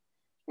tough.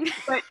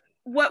 But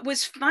what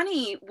was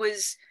funny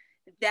was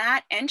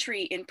that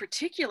entry in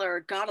particular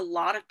got a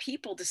lot of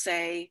people to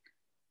say,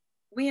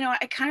 well, you know,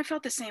 I kind of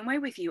felt the same way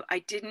with you. I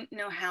didn't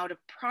know how to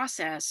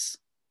process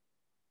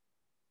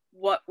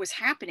what was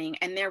happening.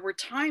 And there were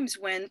times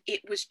when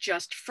it was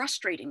just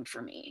frustrating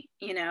for me,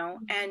 you know,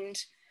 and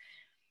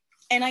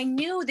I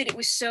knew that it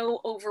was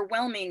so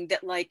overwhelming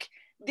that like,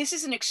 this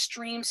is an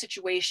extreme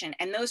situation.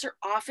 And those are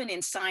often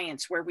in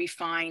science where we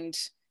find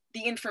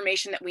the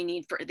information that we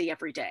need for the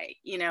everyday.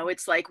 You know,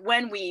 it's like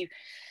when we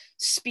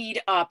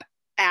speed up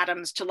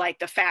atoms to like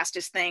the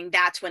fastest thing,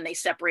 that's when they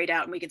separate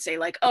out and we can say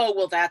like, oh,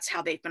 well, that's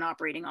how they've been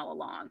operating all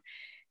along.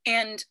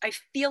 And I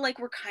feel like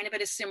we're kind of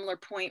at a similar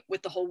point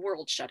with the whole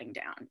world shutting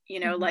down, you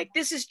know, like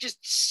this is just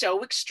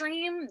so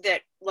extreme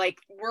that like,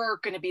 we're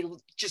going to be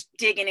just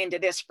digging into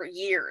this for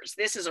years.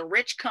 This is a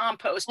rich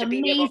compost to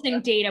amazing be able to,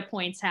 data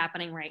points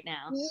happening right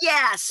now.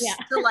 Yes. Yeah.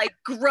 To like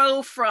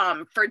grow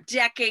from for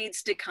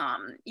decades to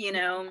come, you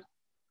know?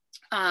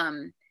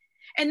 And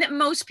that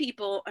most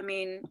people, I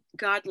mean,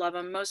 God love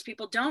them, most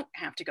people don't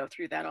have to go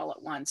through that all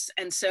at once.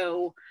 And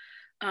so,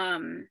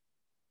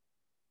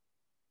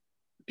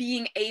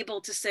 being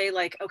able to say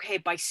like, okay,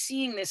 by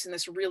seeing this in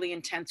this really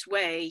intense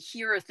way,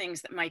 here are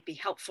things that might be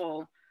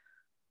helpful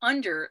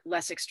under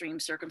less extreme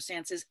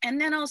circumstances.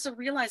 And then also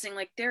realizing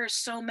like there are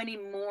so many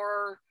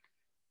more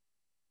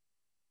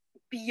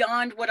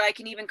beyond what I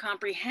can even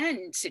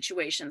comprehend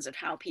situations of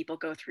how people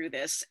go through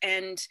this.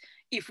 And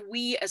if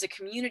we as a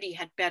community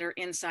had better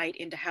insight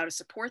into how to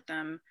support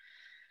them,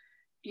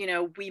 you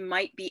know, we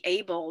might be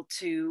able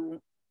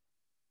to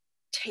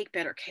take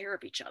better care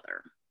of each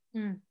other.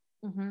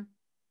 Mm-hmm.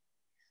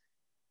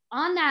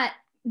 On that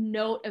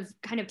note of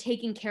kind of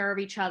taking care of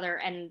each other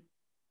and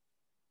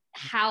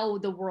how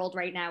the world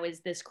right now is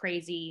this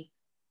crazy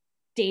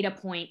data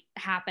point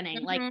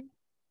happening, like,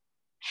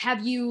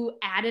 have you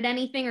added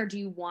anything or do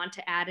you want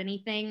to add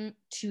anything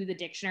to the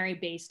dictionary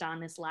based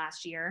on this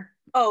last year?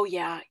 Oh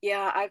yeah.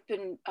 I've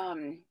been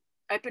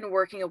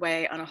working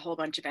away on a whole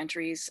bunch of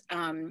entries.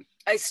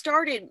 I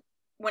started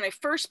when I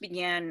first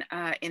began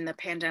in the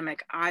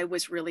pandemic, I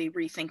was really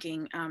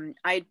rethinking.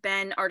 I'd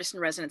been artist in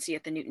residency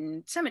at the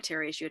Newton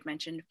Cemetery, as you had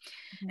mentioned.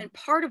 And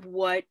part of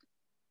what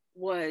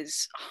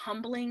was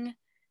humbling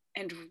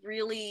and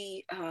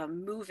really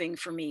moving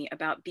for me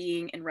about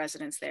being in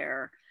residence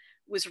there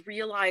was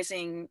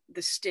realizing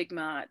the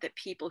stigma that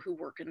people who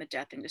work in the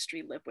death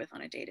industry live with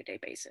on a day-to-day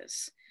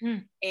basis.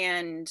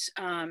 And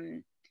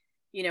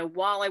you know,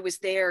 while I was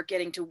there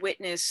getting to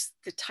witness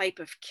the type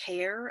of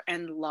care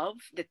and love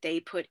that they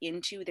put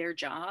into their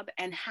job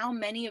and how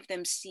many of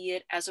them see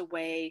it as a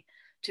way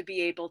to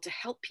be able to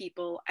help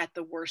people at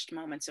the worst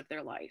moments of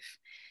their life.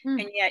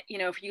 And yet, you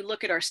know, if you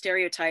look at our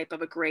stereotype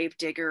of a grave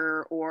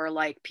digger or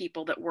like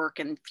people that work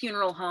in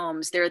funeral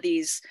homes, they're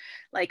these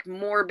like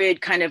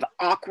morbid, kind of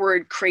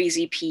awkward,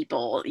 crazy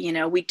people. You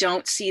know, we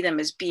don't see them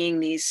as being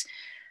these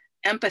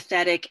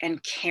empathetic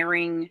and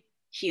caring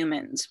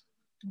humans.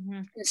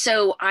 And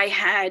so I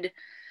had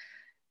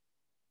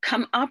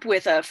come up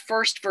with a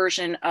first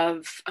version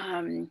of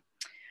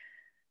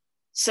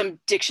some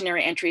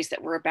dictionary entries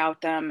that were about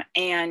them.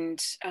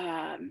 And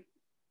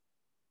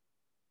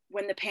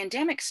when the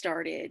pandemic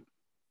started,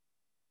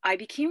 I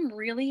became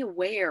really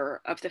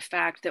aware of the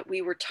fact that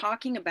we were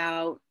talking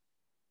about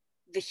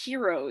the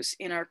heroes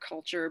in our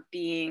culture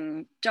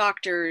being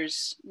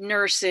doctors,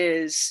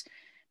 nurses,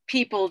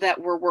 people that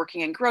were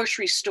working in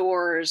grocery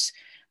stores.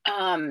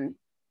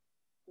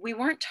 We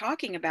weren't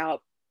talking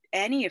about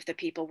any of the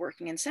people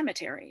working in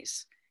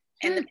cemeteries.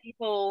 And the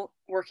people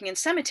working in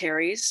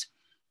cemeteries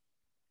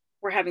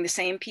were having the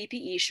same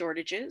PPE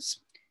shortages.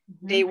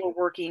 They were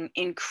working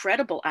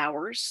incredible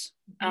hours.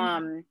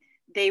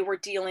 They were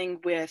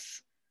dealing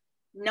with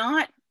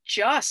not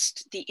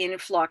just the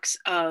influx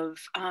of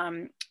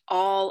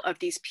all of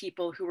these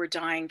people who were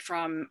dying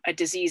from a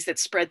disease that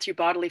spread through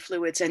bodily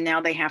fluids, and now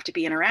they have to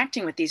be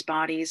interacting with these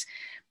bodies,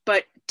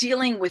 but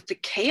dealing with the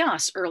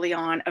chaos early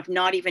on of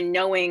not even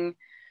knowing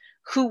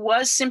who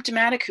was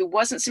symptomatic, who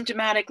wasn't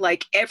symptomatic.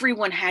 Like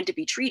everyone had to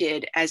be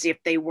treated as if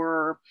they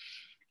were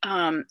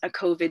a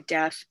COVID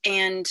death.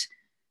 And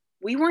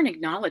we weren't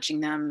acknowledging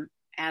them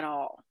at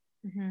all.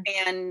 Mm-hmm.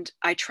 And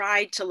I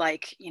tried to,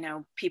 like, you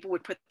know, people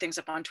would put things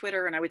up on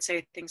Twitter and I would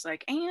say things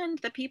like, and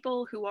the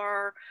people who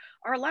are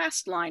our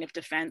last line of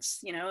defense,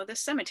 you know, the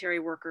cemetery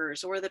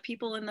workers or the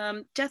people in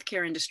the death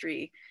care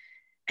industry.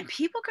 And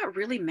people got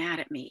really mad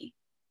at me.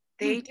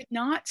 They did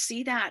not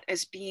see that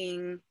as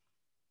being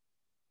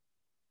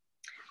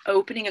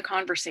opening a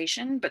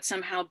conversation, but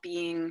somehow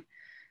being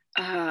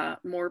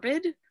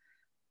morbid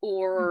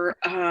or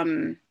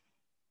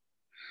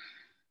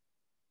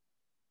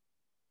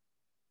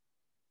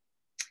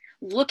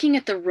looking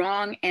at the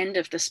wrong end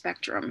of the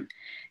spectrum.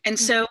 And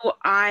so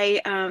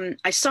I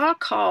saw a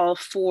call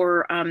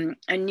for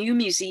a new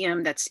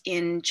museum that's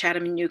in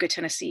Chattanooga,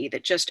 Tennessee,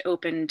 that just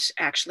opened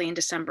actually in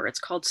December.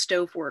 It's called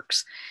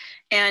Stoveworks.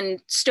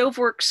 And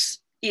Stoveworks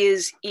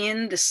is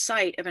in the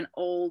site of an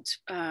old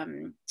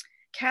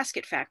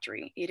casket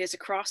factory. It is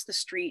across the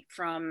street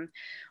from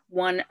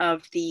one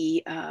of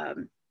the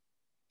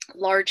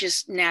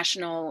largest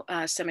national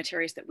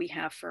cemeteries that we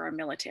have for our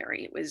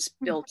military. It was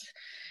built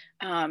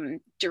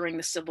during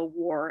the Civil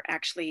War.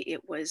 Actually,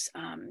 it was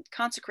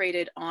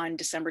consecrated on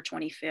December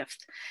 25th.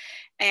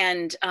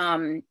 And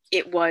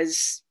it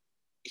was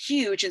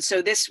huge. And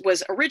so this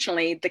was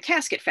originally the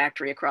casket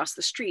factory across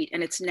the street,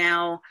 and it's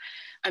now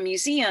a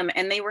museum.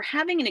 And they were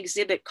having an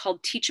exhibit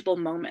called Teachable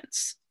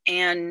Moments.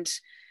 And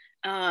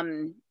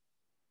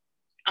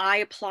I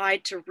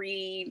applied to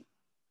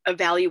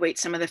evaluate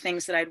some of the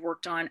things that I'd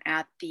worked on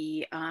at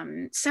the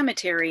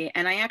cemetery.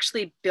 And I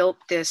actually built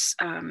this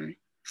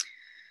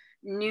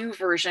new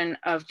version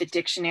of the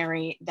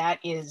dictionary that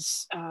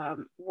is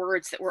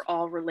words that were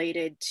all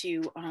related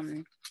to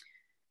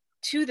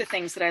the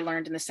things that I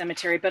learned in the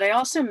cemetery. But I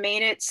also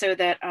made it so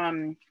that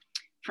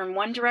from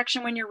one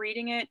direction when you're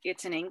reading it,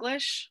 it's in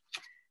English.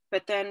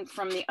 But then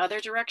from the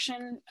other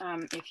direction,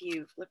 if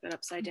you flip it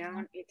upside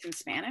down, it's in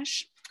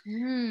Spanish.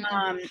 And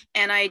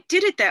I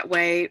did it that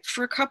way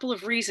for a couple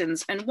of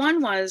reasons. And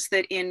one was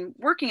that in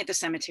working at the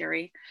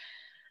cemetery,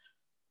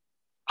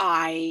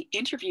 I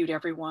interviewed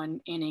everyone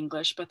in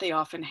English, but they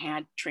often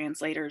had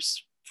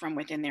translators from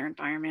within their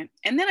environment.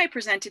 And then I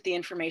presented the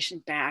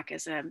information back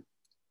as a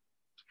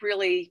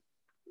really,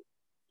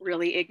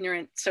 really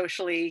ignorant,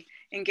 socially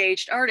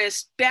engaged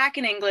artist back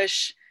in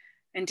English,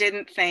 and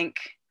didn't think,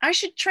 I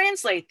should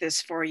translate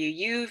this for you.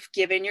 You've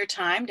given your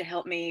time to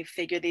help me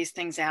figure these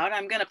things out.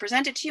 I'm going to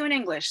present it to you in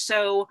English.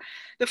 So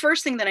the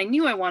first thing that I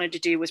knew I wanted to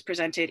do was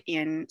present it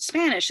in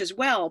Spanish as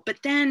well. But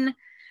then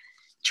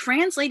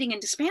translating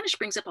into Spanish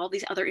brings up all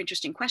these other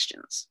interesting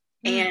questions.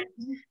 And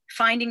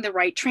finding the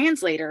right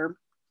translator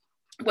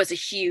was a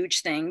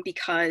huge thing,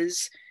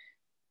 because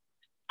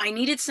I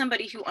needed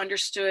somebody who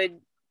understood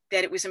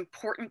that it was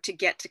important to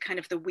get to kind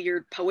of the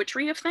weird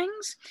poetry of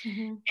things.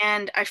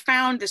 And I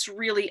found this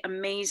really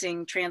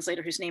amazing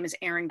translator whose name is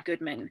Erin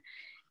Goodman.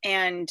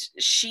 And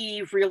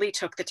she really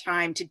took the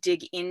time to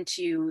dig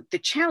into the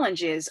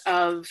challenges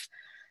of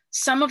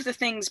some of the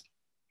things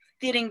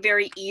fitting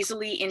very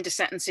easily into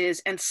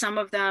sentences, and some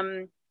of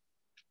them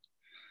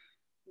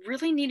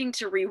really needing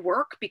to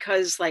rework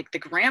because, like, the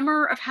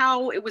grammar of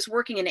how it was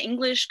working in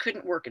English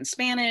couldn't work in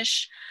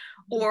Spanish,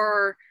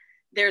 or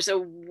there's a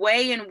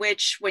way in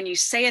which when you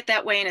say it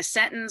that way in a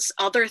sentence,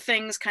 other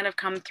things kind of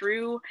come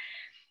through.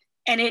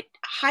 And it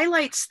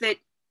highlights that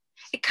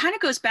it kind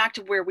of goes back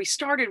to where we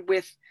started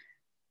with,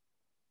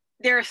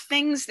 there are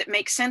things that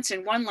make sense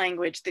in one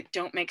language that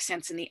don't make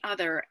sense in the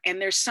other. And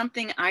there's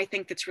something I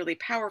think that's really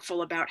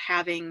powerful about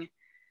having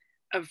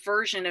a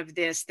version of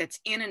this that's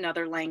in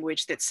another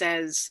language that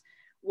says,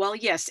 well,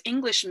 yes,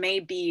 English may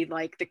be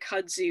like the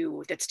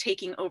kudzu that's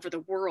taking over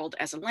the world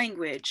as a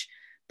language,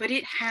 but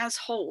it has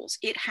holes,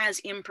 it has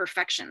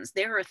imperfections.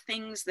 There are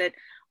things that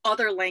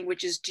other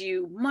languages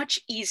do much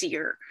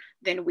easier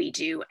than we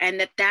do,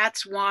 and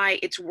that's why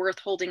it's worth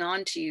holding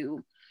on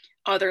to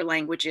other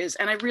languages.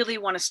 And I really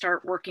want to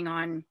start working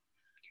on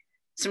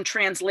some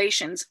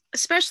translations,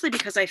 especially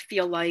because I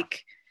feel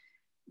like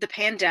the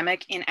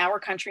pandemic in our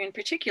country in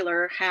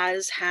particular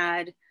has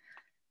had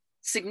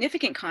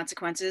significant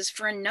consequences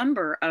for a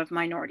number of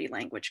minority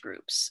language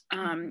groups.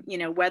 You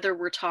know, whether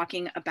we're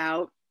talking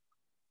about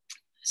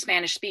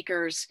Spanish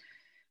speakers,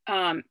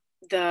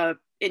 the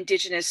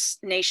indigenous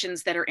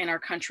nations that are in our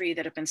country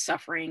that have been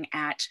suffering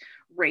at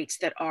rates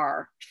that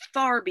are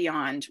far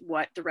beyond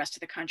what the rest of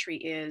the country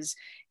is,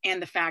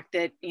 and the fact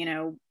that, you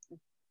know,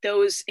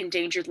 those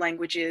endangered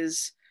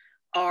languages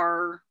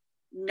are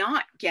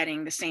not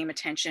getting the same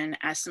attention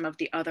as some of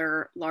the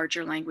other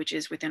larger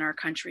languages within our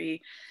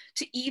country,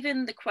 to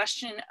even the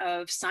question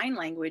of sign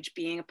language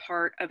being a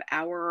part of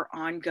our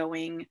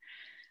ongoing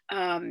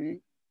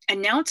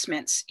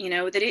announcements. You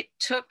know, that it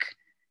took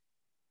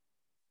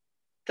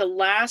the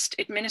last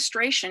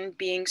administration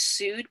being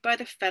sued by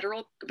the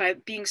federal, by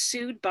being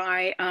sued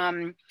by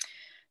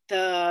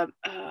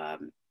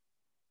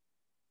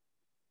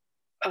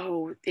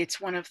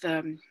it's one of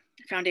the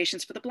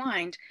foundations for the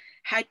blind,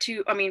 had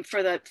to, I mean,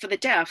 for the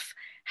deaf,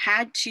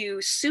 had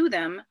to sue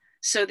them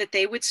so that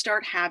they would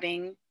start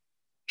having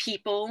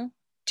people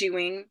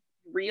doing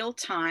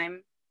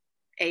real-time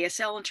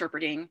ASL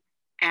interpreting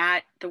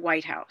at the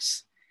White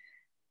House.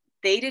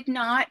 They did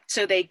not,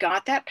 so they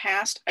got that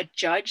passed. A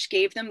judge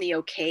gave them the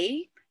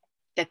okay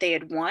that they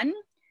had won.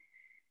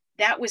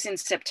 That was in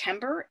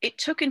September. It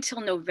took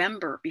until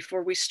November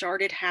before we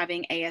started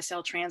having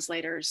ASL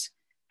translators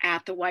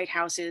at the White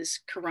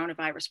House's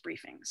coronavirus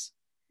briefings.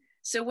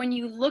 So when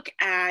you look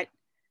at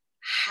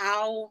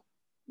how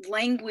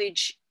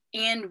language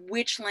and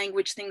which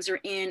language things are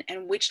in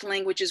and which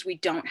languages we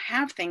don't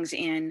have things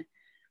in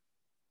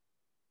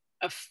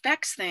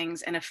affects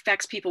things and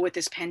affects people with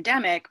this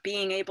pandemic,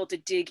 being able to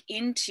dig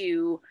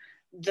into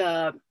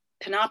the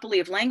panoply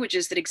of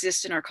languages that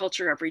exist in our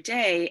culture every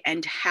day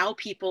and how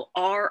people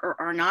are or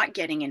are not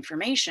getting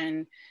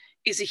information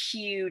is a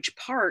huge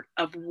part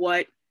of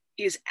what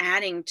is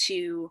adding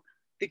to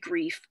the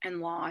grief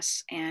and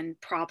loss and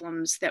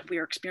problems that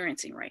we're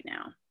experiencing right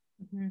now.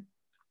 Mm-hmm.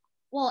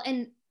 Well,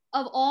 and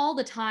of all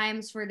the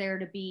times for it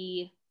to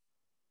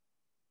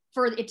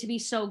be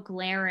so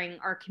glaring,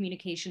 our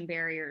communication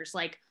barriers,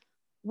 like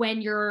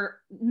when you're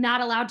not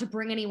allowed to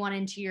bring anyone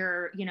into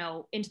your,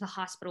 into the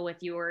hospital with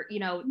you, or,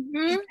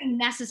 Mm-hmm.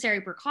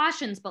 necessary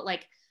precautions. But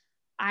like,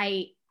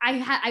 I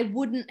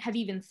wouldn't have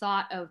even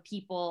thought of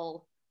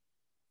people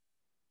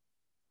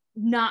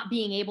not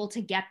being able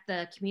to get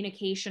the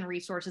communication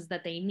resources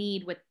that they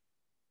need with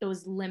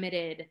those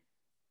limited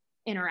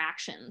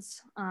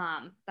interactions.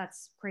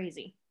 That's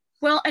crazy.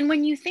 Well, and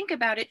when you think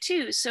about it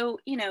too, so,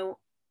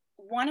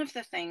 one of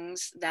the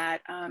things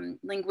that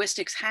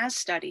linguistics has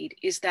studied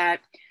is that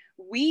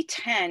we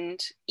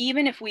tend,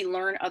 even if we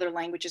learn other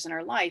languages in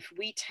our life,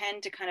 we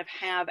tend to kind of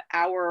have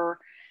our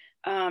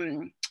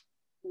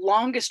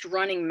longest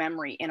running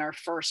memory in our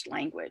first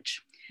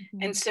language.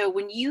 Mm-hmm. And so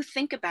when you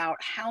think about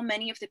how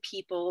many of the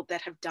people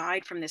that have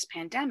died from this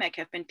pandemic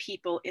have been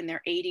people in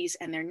their 80s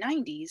and their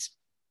 90s,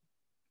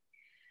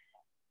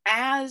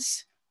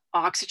 as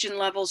oxygen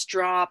levels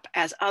drop,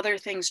 as other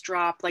things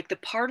drop, like the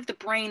part of the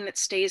brain that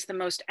stays the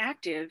most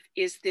active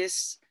is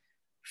this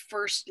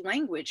first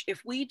language.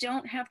 If we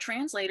don't have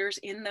translators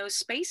in those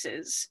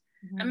spaces,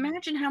 mm-hmm.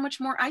 imagine how much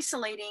more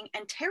isolating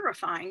and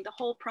terrifying the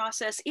whole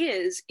process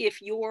is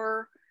if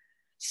you're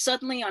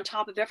suddenly on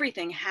top of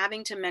everything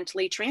having to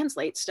mentally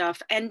translate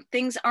stuff and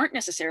things aren't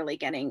necessarily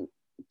getting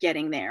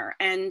there.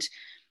 And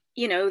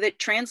that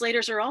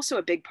translators are also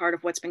a big part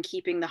of what's been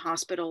keeping the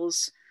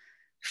hospitals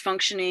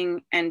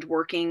functioning and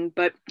working,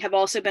 but have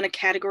also been a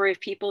category of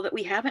people that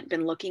we haven't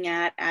been looking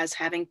at as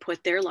having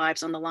put their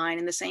lives on the line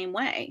in the same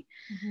way.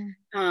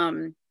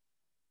 Mm-hmm.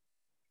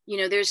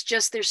 There's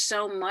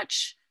so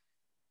much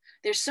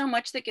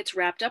that gets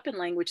wrapped up in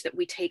language that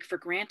we take for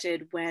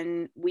granted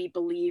when we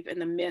believe in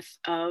the myth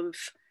of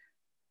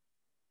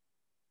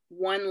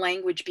one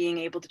language being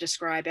able to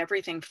describe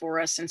everything for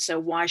us. And so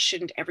why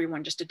shouldn't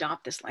everyone just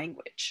adopt this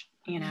language,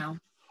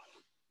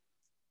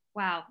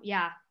 Wow.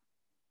 Yeah.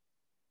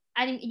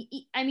 I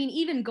mean,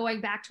 even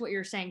going back to what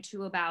you're saying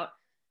too about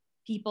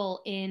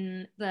people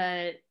in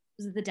the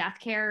death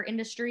care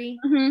industry,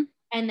 mm-hmm.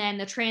 and then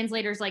the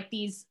translators, like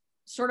these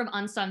sort of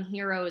unsung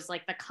heroes,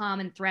 like the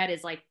common thread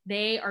is like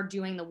they are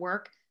doing the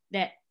work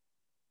that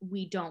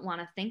we don't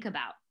want to think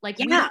about. Like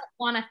we don't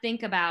want to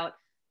think about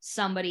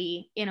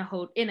somebody in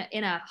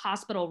a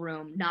hospital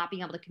room not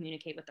being able to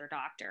communicate with their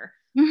doctor.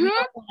 Mm-hmm. We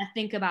don't want to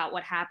think about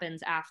what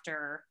happens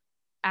after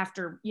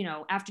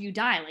you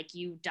die. Like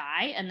you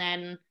die and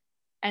then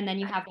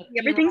you have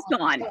everything's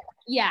gone.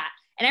 Yeah.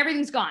 And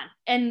everything's gone.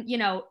 And,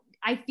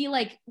 I feel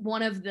like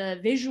one of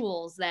the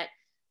visuals that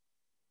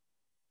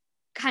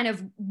kind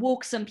of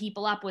woke some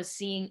people up was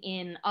seeing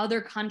in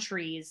other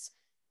countries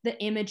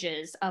the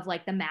images of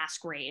like the mass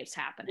graves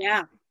happening.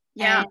 Yeah.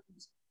 Yeah. And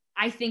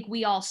I think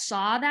we all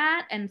saw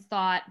that and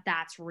thought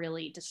that's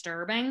really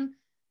disturbing,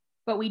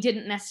 but we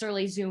didn't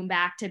necessarily zoom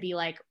back to be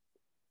like,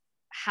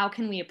 how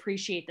can we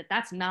appreciate that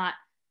that's not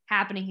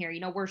happening here?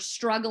 We're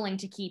struggling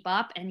to keep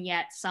up, and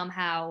yet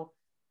somehow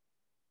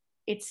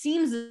it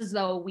seems as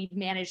though we've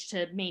managed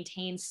to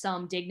maintain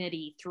some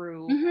dignity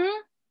through mm-hmm.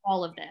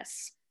 all of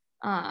this.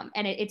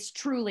 And it's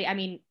truly, I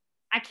mean,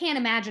 I can't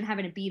imagine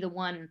having to be the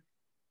one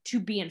to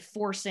be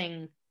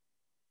enforcing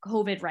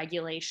COVID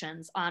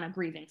regulations on a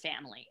grieving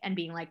family and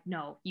being like,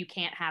 no, you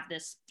can't have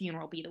this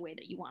funeral be the way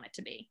that you want it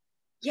to be.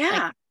 Yeah.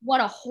 Like,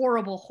 what a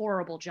horrible,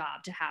 horrible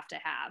job to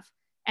have.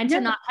 And to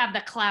not have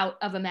the clout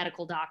of a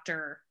medical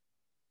doctor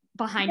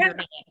behind your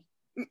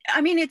name.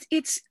 I mean, it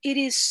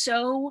is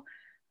so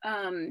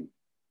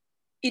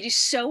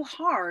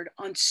hard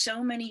on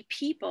so many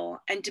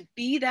people, and to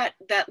be that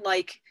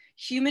like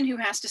human who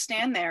has to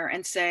stand there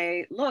and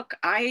say, look,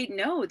 I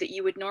know that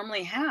you would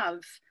normally have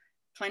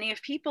plenty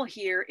of people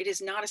here. It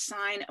is not a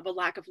sign of a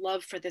lack of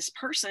love for this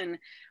person.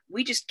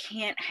 We just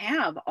can't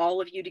have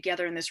all of you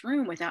together in this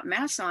room without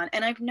masks on.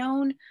 And I've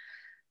known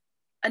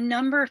a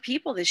number of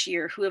people this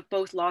year who have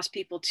both lost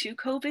people to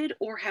COVID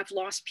or have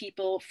lost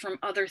people from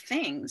other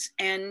things.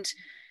 And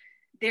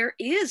there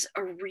is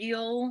a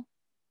real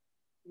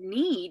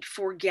need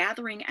for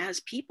gathering as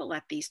people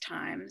at these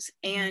times.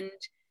 And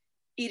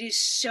it is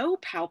so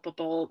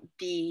palpable,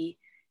 the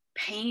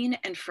pain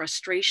and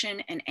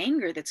frustration and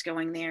anger that's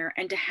going there.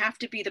 And to have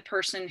to be the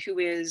person who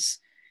is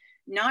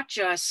not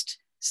just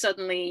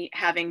suddenly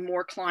having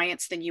more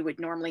clients than you would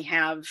normally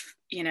have,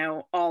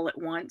 all at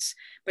once,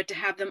 but to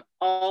have them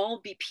all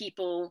be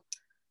people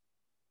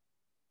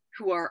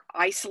who are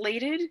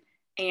isolated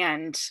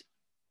and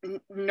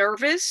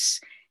nervous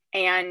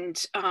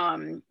and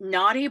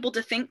not able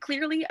to think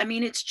clearly. I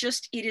mean, it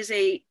is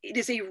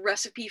a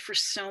recipe for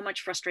so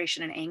much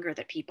frustration and anger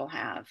that people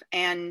have.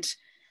 And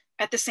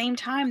at the same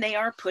time, they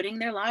are putting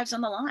their lives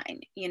on the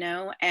line,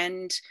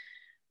 and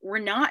we're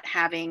not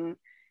having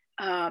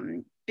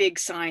big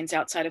signs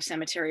outside of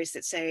cemeteries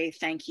that say,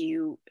 "Thank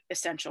you,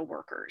 essential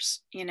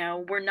workers."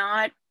 We're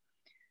not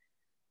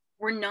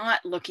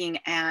looking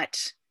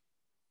at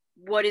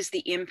what is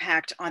the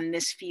impact on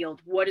this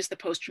field? What is the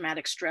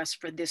post-traumatic stress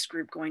for this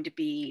group going to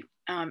be,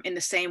 in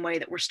the same way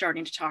that we're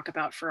starting to talk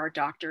about for our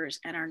doctors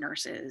and our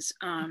nurses?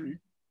 And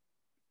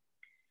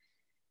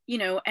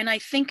I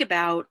think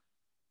about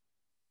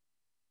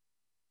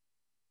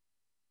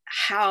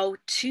how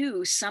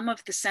too some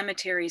of the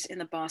cemeteries in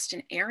the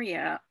Boston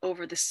area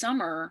over the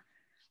summer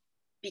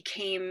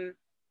became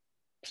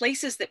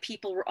places that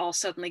people were all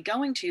suddenly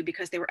going to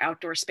because they were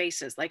outdoor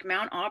spaces. Like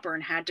Mount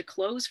Auburn had to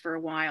close for a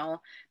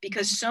while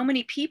because so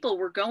many people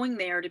were going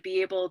there to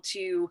be able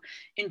to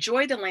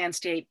enjoy the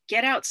landscape,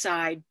 get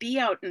outside, be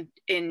out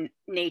in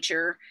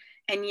nature,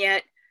 and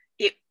yet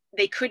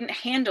they couldn't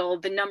handle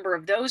the number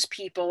of those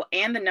people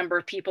and the number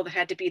of people that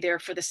had to be there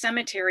for the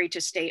cemetery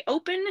to stay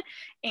open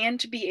and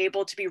to be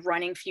able to be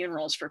running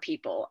funerals for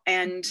people.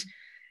 And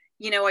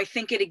I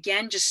think it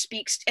again just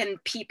speaks,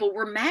 and people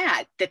were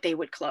mad that they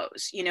would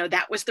close.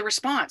 That was the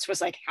response,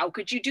 was like, how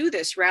could you do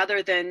this?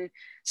 Rather than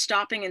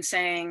stopping and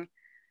saying,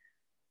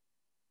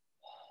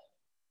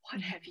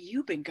 what have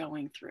you been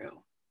going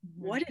through?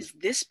 What has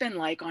this been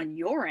like on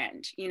your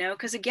end?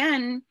 Because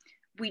again,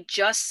 we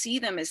just see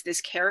them as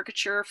this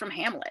caricature from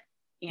Hamlet,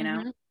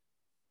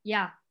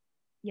 Yeah.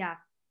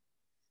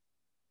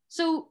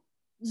 So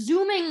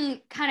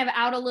zooming kind of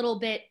out a little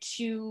bit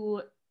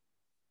to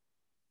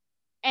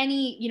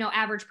any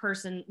average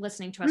person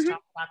listening to us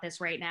talk about this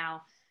right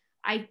now,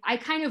 I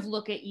kind of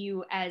look at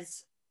you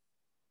as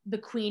the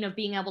queen of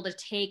being able to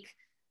take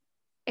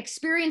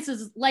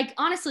experiences like,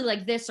 honestly,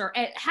 like this, or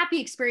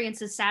happy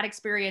experiences, sad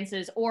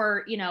experiences,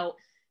 or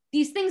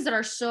these things that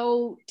are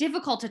so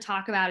difficult to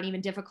talk about and even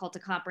difficult to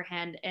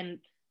comprehend, and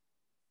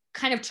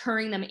kind of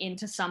turning them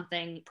into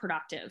something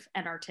productive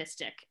and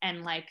artistic.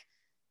 And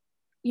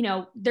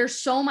there's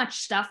so much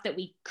stuff that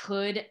we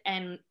could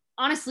and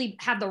honestly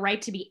have the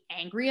right to be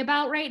angry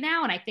about right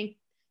now. And I think,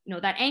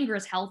 that anger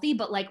is healthy,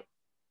 but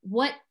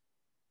what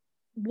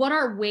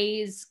are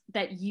ways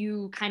that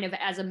you kind of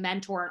as a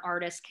mentor and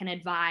artist can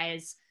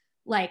advise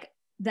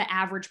the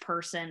average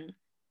person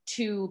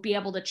to be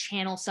able to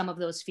channel some of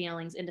those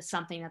feelings into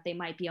something that they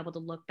might be able to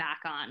look back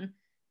on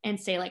and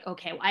say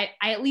okay, I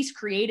at least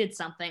created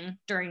something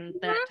during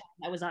that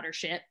time that was utter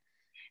shit?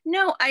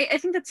 No, I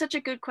think that's such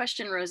a good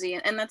question, Rosie.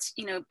 And that's,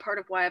 part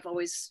of why I've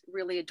always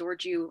really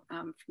adored you,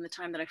 from the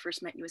time that I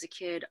first met you as a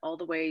kid all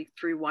the way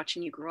through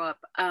watching you grow up.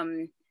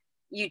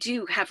 You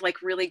do have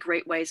really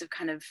great ways of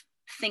kind of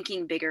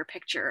thinking bigger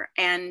picture.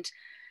 And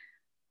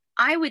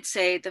I would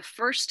say the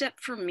first step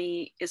for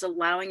me is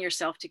allowing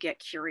yourself to get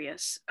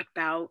curious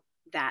about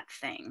that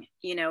thing.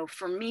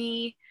 For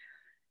me,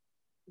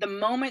 the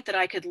moment that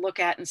I could look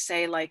at and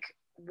say,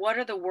 what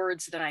are the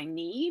words that I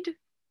need,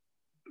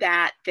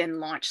 that then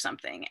launch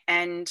something.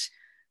 And,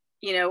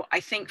 I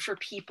think for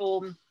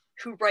people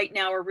who right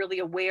now are really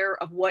aware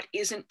of what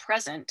isn't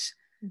present,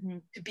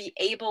 to be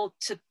able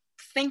to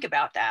think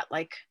about that,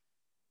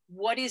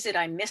 what is it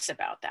I miss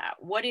about that?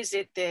 What is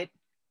it that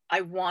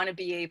I want to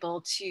be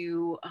able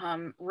to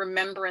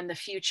remember in the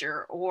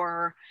future?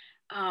 Or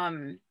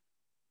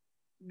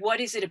what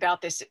is it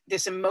about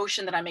this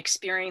emotion that I'm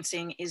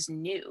experiencing is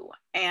new?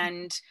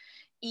 And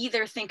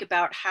either think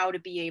about how to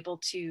be able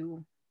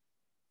to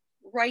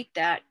write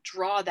that,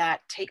 draw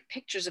that, take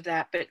pictures of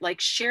that, but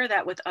share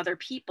that with other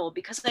people.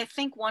 Because I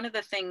think one of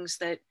the things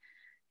that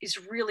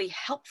is really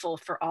helpful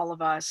for all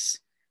of us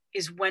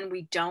is when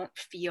we don't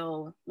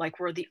feel like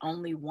we're the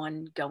only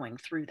one going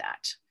through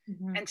that.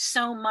 And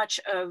so much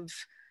of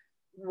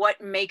what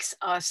makes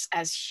us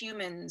as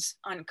humans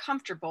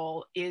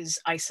uncomfortable is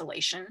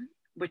isolation,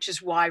 which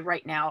is why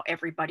right now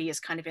everybody is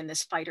kind of in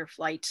this fight or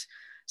flight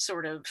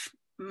sort of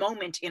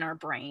moment in our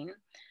brain.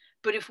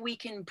 But if we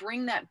can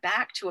bring that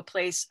back to a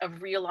place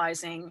of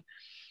realizing,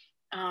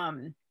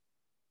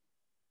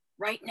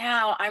 right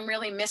now, I'm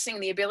really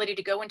missing the ability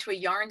to go into a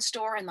yarn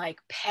store and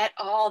pet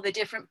all the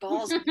different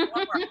balls of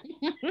yarn.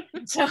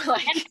 So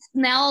and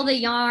smell the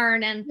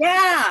yarn and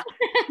yeah,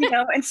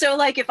 and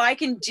so if I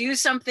can do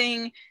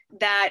something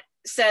that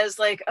says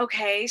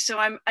okay, so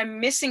I'm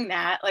missing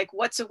that,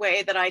 what's a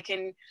way that I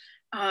can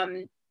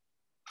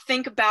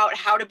think about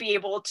how to be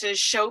able to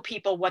show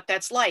people what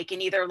that's like,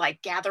 and either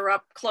gather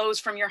up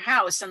clothes from your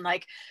house and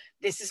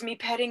this is me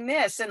petting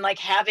this, and like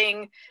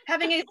having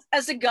it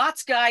as a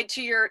GOTS guide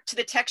to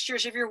the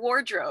textures of your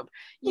wardrobe,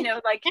 you know,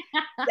 like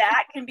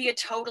that can be a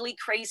totally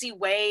crazy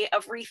way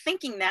of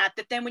rethinking that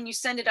then when you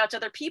send it out to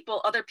other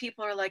people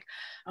are like,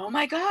 oh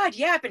my God,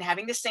 yeah, I've been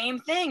having the same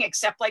thing,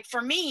 except like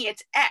for me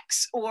it's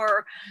X,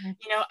 or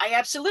you know, I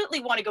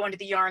absolutely want to go into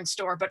the yarn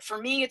store, but for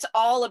me it's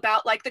all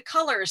about like the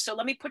colors, so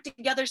let me put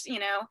together, you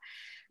know.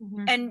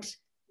 And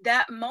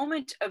that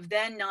moment of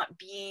then not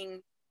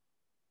being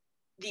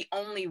the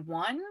only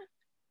one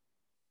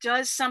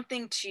does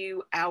something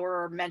to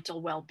our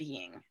mental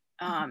well-being.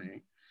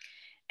 And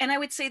I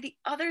would say the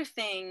other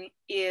thing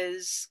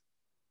is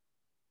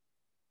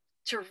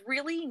to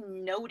really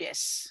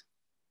notice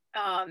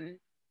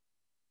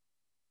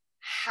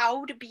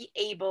how to be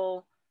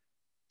able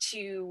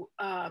to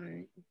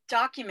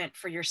document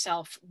for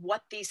yourself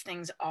what these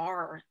things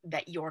are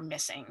that you're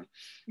missing,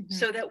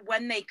 so that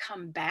when they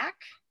come back,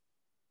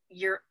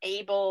 you're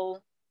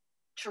able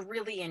to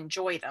really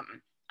enjoy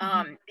them.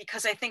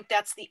 Because I think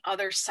that's the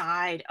other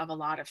side of a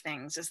lot of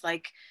things, is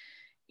like,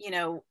 you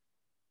know,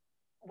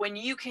 when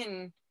you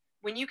can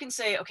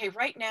say, okay,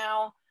 right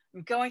now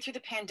I'm going through the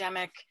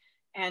pandemic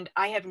and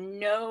I have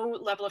no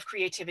level of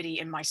creativity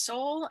in my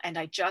soul, and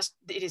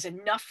it is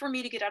enough for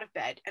me to get out of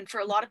bed. And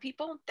for a lot of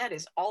people, that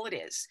is all it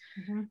is.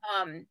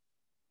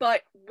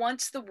 But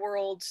once the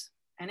world,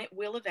 and it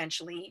will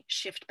eventually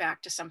shift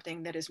back to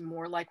something that is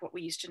more like what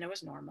we used to know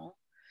as normal,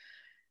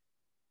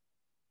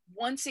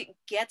 once it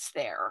gets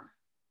there,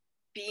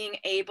 being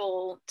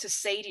able to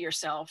say to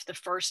yourself the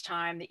first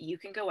time that you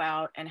can go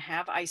out and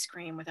have ice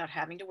cream without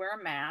having to wear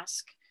a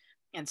mask,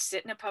 and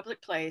sit in a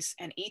public place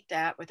and eat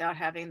that without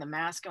having the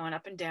mask going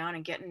up and down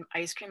and getting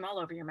ice cream all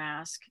over your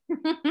mask,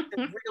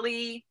 to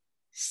really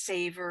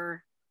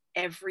savor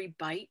every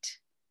bite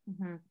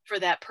for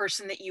that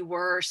person that you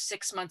were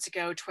 6 months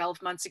ago,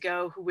 12 months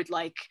ago, who would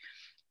like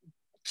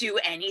do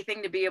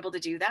anything to be able to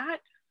do that.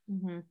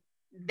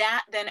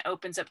 That then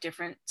opens up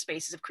different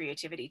spaces of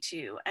creativity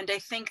too. And I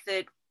think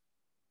that,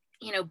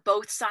 you know,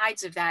 both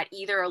sides of that,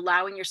 either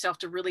allowing yourself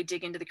to really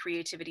dig into the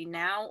creativity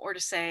now, or to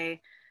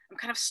say, I'm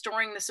kind of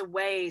storing this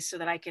away so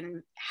that I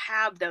can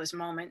have those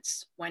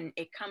moments when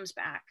it comes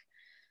back.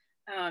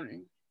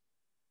 And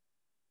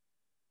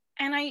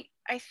I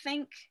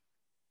think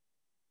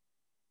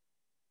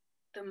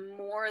the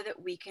more that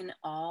we can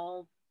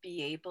all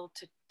be able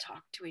to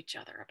talk to each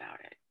other about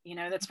it, you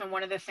know, that's been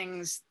one of the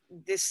things.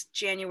 This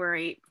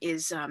January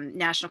is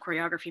National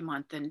Choreography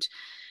Month, and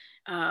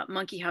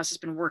Monkey House has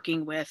been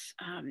working with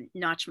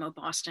Nachmo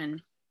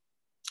Boston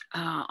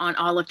on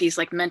all of these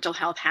like mental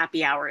health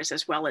happy hours,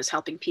 as well as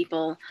helping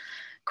people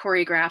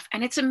choreograph.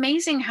 And it's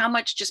amazing how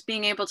much just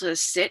being able to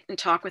sit and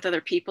talk with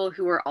other people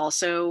who are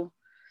also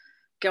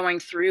going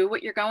through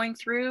what you're going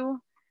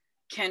through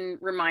can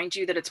remind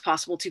you that it's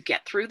possible to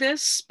get through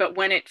this. But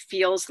when it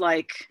feels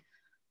like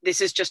this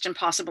is just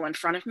impossible in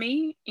front of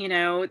me, you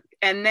know,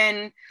 and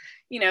then,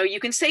 you know, you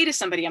can say to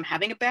somebody, I'm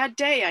having a bad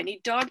day, I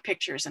need dog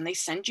pictures, and they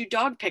send you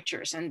dog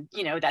pictures, and,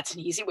 you know, that's an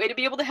easy way to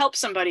be able to help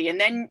somebody. And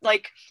then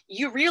like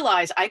you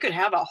realize I could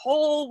have a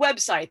whole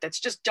website that's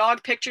just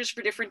dog pictures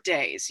for different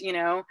days, you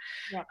know.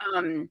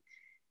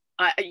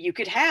 You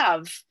could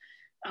have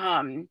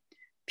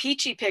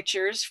peachy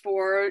pictures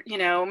for, you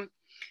know,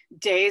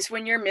 days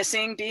when you're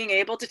missing being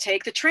able to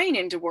take the train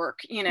into work,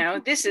 you know.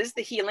 This is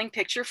the healing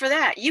picture for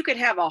that. You could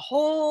have a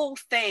whole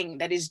thing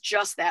that is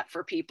just that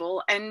for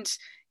people, and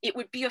it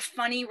would be a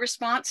funny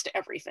response to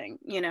everything,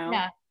 you know.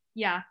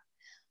 Yeah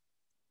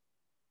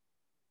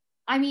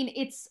I mean,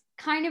 it's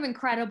kind of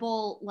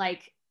incredible,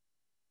 like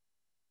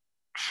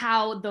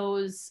how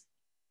those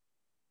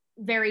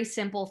very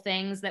simple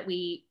things that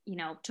we, you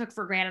know, took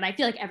for granted. I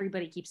feel like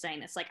everybody keeps saying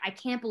this, like, I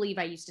can't believe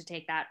I used to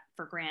take that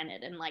for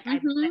granted, and like I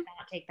might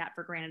not take that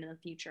for granted in the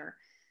future.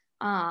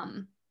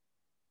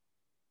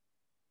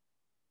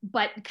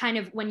 But kind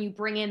of when you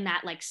bring in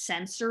that like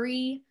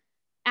sensory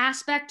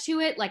aspect to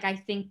it, like I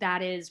think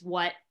that is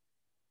what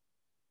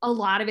a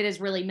lot of it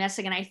is really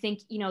missing. And I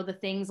think, you know, the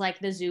things like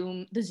the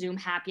Zoom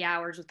happy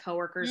hours with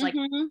coworkers, like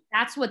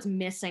that's what's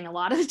missing a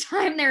lot of the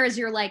time there, is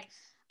you're like,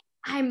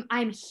 I'm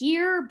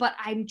here, but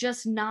I'm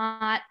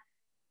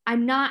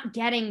not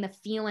getting the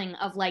feeling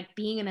of like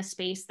being in a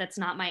space that's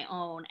not my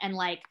own, and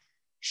like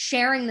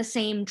sharing the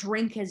same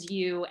drink as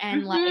you,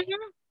 and like,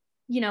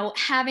 you know,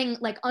 having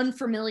like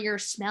unfamiliar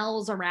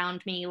smells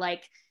around me.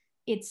 Like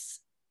it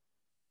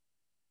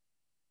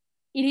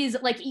is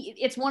like,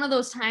 it's one of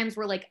those times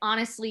where like,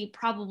 honestly,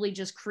 probably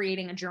just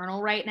creating a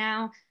journal right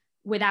now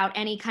without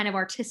any kind of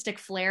artistic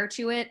flair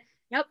to it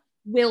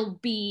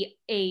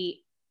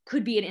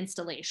could be an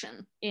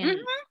installation in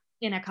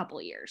a couple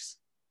of years.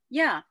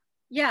 Yeah.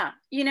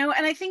 You know,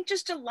 and I think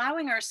just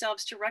allowing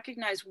ourselves to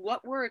recognize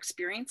what we're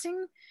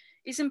experiencing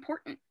is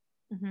important,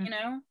 you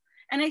know.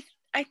 And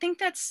I think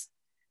that's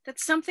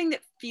something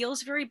that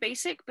feels very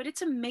basic, but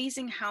it's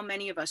amazing how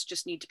many of us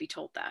just need to be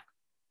told that.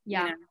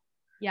 Yeah. You know?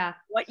 Yeah.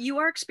 What you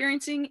are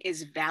experiencing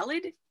is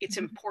valid. It's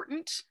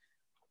important.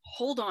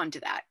 Hold on to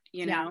that,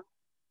 you know?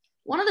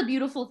 One of the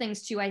beautiful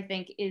things too, I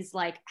think, is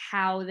like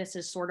how this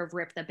has sort of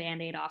ripped the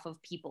band-aid off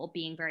of people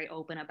being very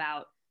open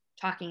about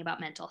talking about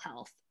mental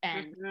health.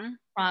 And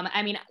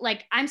I mean,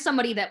 like, I'm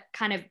somebody that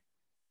kind of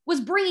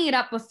was bringing it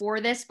up before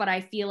this, but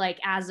I feel like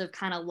as of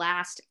kind of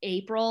last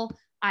April,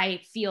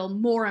 I feel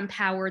more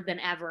empowered than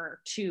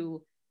ever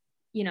to,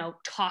 you know,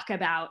 talk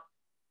about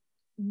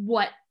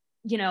what,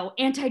 you know,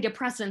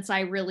 antidepressants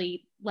I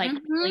really like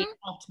really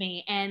helped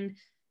me, and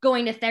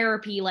going to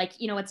therapy, like,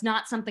 you know, it's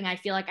not something I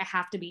feel like I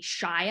have to be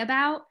shy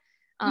about.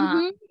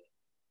 And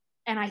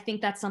I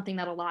think that's something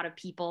that a lot of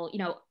people, you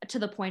know, to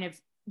the point of,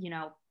 you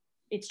know,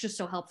 it's just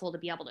so helpful to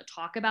be able to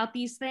talk about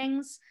these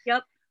things.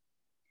 Yep.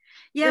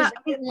 Yeah.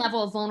 There's a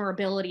level of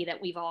vulnerability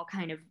that we've all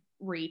kind of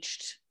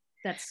reached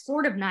that's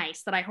sort of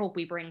nice, that I hope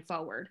we bring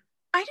forward.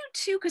 I do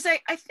too, because I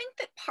think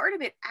that part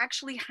of it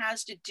actually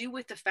has to do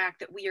with the fact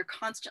that we are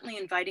constantly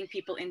inviting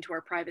people into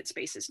our private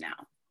spaces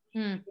now.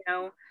 You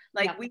know,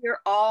 like we are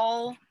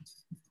all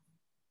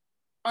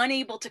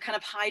unable to kind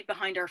of hide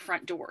behind our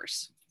front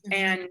doors.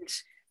 And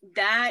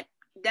that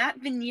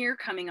veneer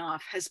coming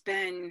off has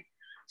been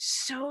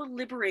so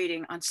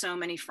liberating on so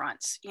many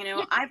fronts. You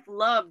know, I've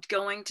loved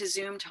going to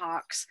Zoom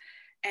talks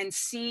and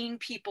seeing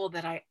people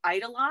that I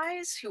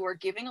idolize who are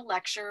giving a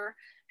lecture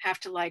have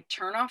to like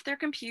turn off their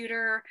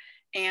computer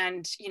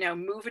and, you know,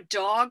 move a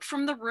dog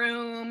from the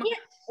room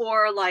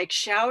or like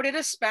shout at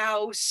a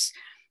spouse.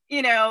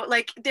 You know,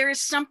 like there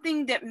is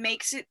something that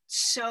makes it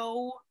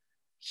so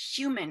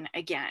human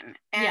again.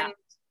 And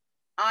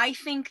I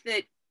think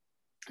that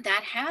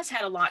that has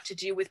had a lot to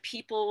do with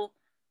people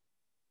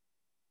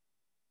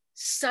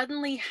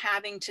suddenly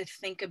having to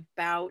think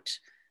about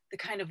the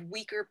kind of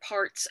weaker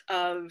parts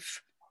of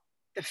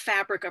the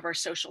fabric of our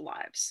social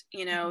lives.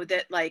 You know,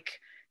 that like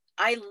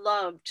I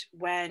loved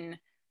when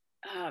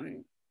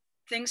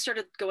things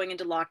started going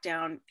into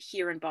lockdown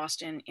here in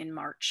Boston in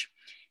March.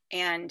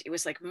 And it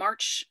was like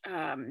March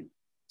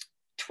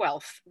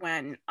 12th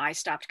when I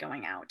stopped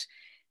going out.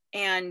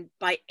 And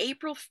by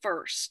April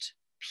 1st,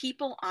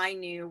 people I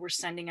knew were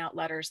sending out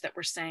letters that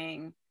were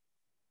saying,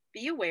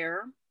 be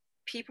aware,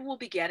 people will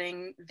be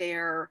getting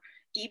their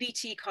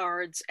EBT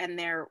cards and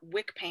their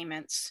WIC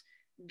payments.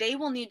 They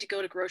will need to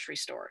go to grocery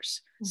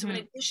stores. So in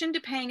addition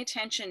to paying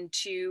attention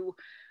to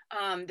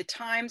the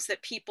times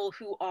that people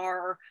who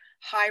are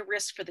high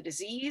risk for the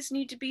disease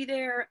need to be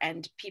there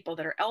and people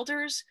that are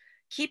elders,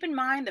 keep in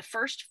mind the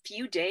first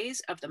few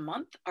days of the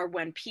month are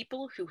when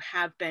people who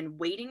have been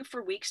waiting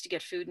for weeks to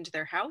get food into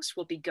their house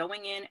will be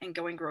going in and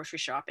going grocery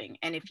shopping.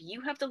 And if you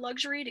have the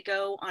luxury to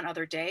go on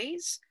other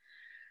days,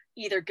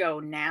 either go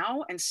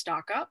now and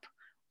stock up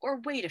or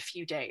wait a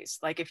few days.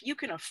 Like if you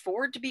can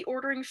afford to be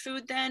ordering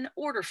food then,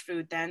 order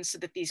food then so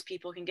that these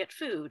people can get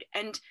food.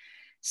 And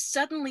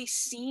suddenly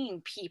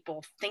seeing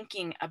people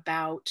thinking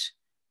about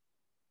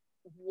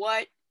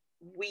what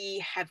we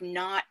have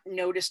not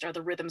noticed are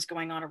the rhythms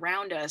going on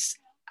around us,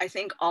 I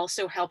think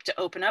also help to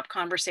open up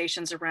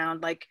conversations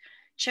around like,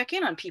 check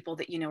in on people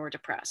that you know are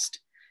depressed.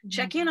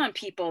 Check in on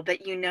people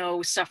that you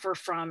know suffer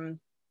from,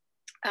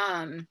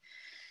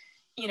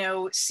 you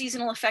know,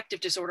 seasonal affective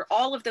disorder,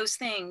 all of those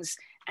things.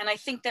 And I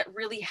think that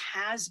really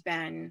has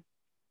been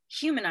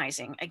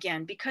humanizing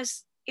again,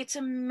 because it's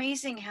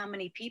amazing how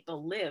many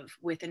people live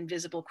with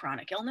invisible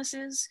chronic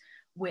illnesses,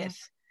 with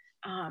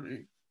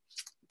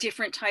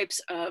different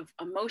types of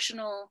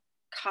emotional,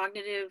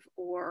 cognitive,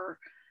 or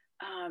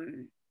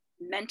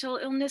mental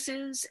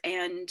illnesses,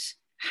 and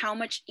how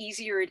much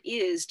easier it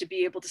is to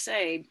be able to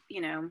say,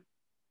 you know,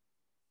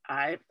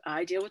 I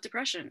deal with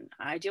depression,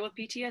 I deal with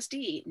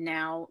PTSD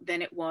now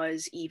than it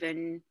was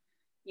even,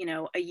 you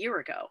know, a year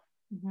ago.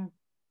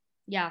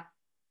 Yeah.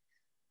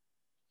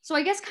 So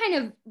I guess kind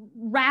of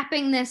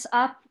wrapping this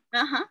up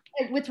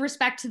with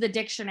respect to the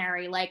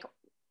dictionary, like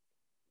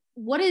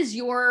what is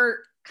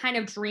your kind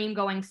of dream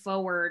going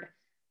forward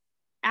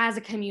as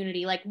a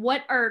community? Like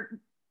what are,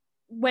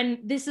 when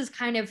this is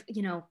kind of,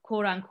 you know,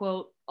 quote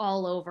unquote,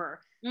 all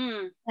over,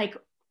 like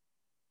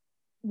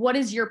what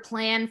is your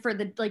plan for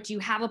the, like, do you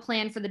have a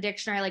plan for the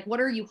dictionary? Like, what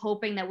are you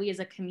hoping that we as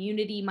a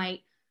community might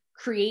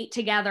create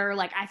together?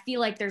 Like, I feel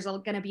like there's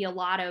going to be a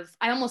lot of,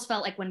 I almost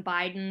felt like when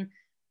Biden,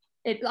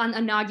 on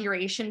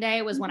inauguration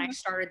day was when I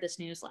started this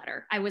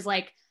newsletter. I was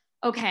like,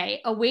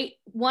 okay,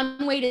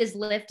 one weight is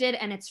lifted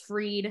and it's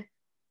freed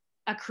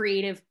a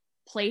creative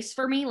place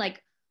for me.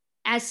 Like,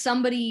 as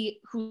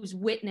somebody who's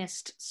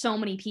witnessed so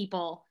many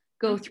people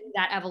go through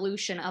that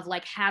evolution of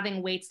like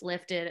having weights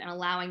lifted and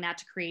allowing that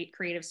to create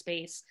creative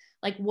space,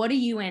 like what do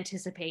you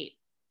anticipate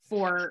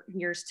for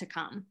years to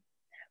come?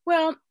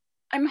 Well,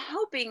 I'm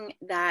hoping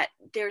that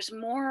there's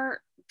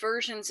more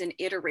versions and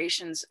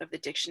iterations of the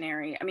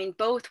dictionary. I mean,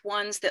 both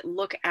ones that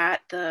look at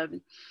the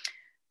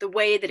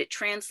way that it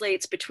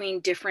translates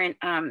between different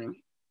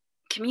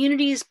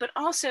communities, but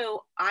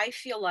also I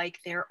feel like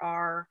there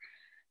are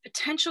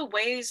potential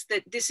ways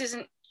that this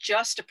isn't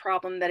just a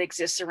problem that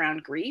exists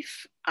around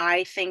grief.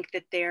 I think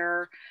that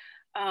there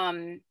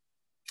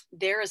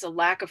there is a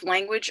lack of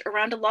language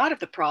around a lot of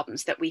the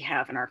problems that we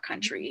have in our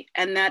country,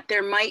 and that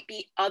there might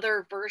be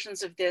other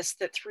versions of this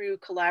that through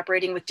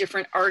collaborating with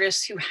different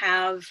artists who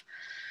have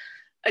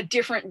a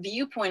different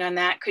viewpoint on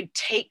that could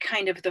take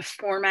kind of the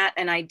format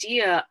and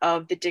idea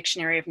of the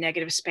Dictionary of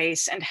Negative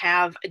Space and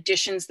have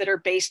editions that are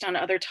based on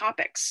other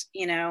topics,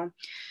 you know.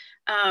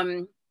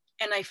 And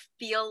I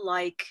feel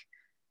like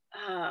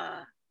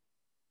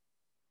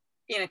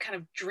in a kind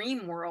of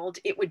dream world,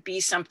 it would be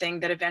something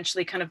that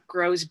eventually kind of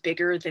grows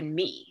bigger than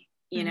me,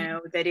 you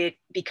know, that it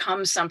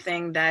becomes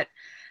something that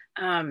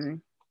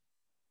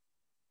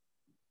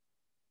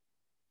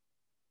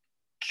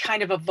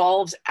kind of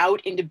evolves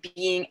out into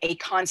being a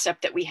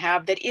concept that we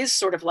have that is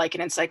sort of like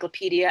an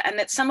encyclopedia, and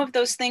that some of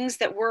those things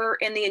that were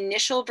in the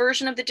initial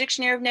version of the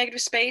Dictionary of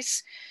Negative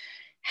Space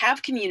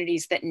have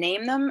communities that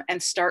name them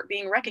and start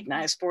being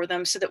recognized for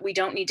them, so that we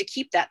don't need to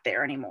keep that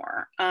there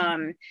anymore.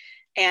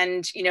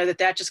 And you know,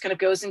 that just kind of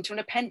goes into an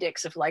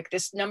appendix of like,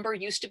 this number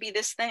used to be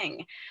this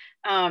thing.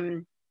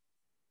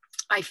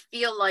 I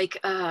feel like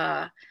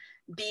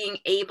being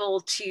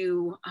able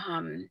to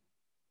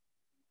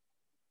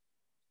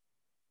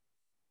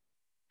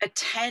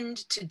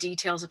attend to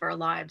details of our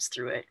lives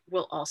through it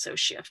will also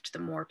shift the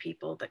more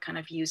people that kind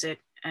of use it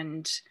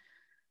and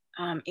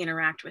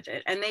interact with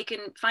it. And they can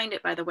find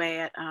it, by the way,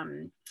 at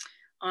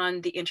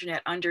on the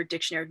internet under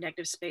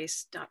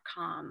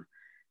dictionaryofnegativespace.com.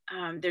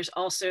 There's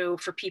also,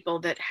 for people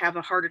that have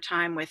a harder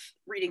time with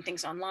reading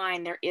things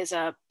online, there is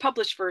a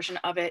published version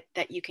of it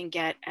that you can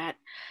get at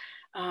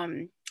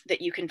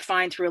that you can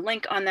find through a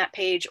link on that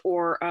page,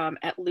 or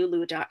at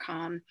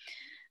lulu.com.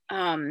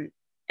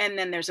 And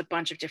then there's a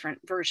bunch of different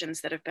versions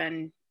that have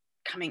been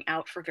coming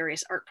out for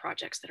various art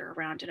projects that are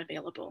around and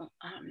available.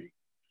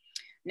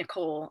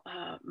 Nicole,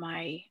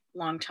 my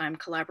longtime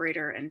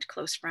collaborator and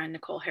close friend,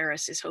 Nicole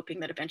Harris, is hoping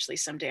that eventually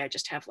someday I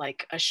just have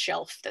like a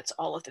shelf that's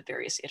all of the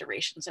various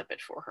iterations of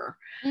it for her.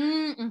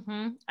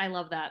 I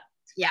love that.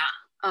 Yeah.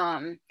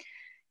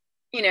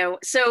 You know,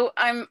 so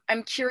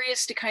I'm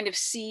curious to kind of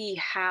see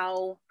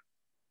how,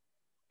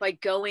 by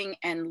going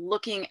and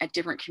looking at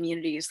different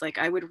communities, like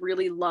I would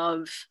really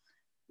love,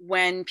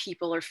 when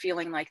people are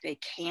feeling like they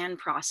can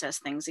process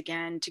things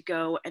again, to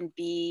go and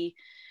be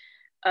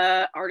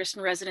artist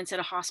in residence at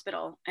a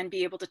hospital and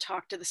be able to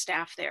talk to the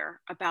staff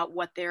there about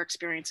what their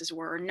experiences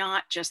were,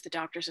 not just the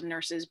doctors and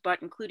nurses,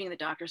 but including the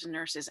doctors and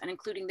nurses, and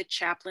including the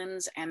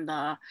chaplains and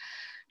the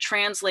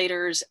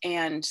translators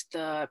and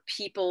the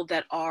people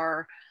that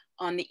are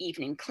on the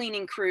evening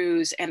cleaning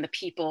crews and the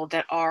people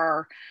that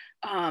are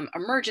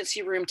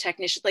emergency room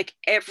technicians, like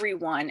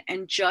everyone,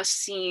 and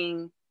just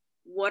seeing,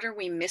 what are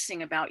we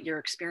missing about your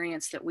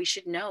experience that we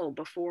should know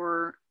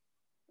before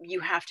you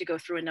have to go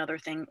through another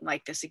thing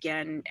like this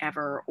again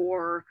ever?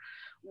 Or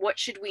what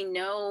should we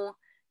know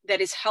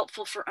that is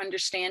helpful for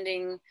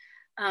understanding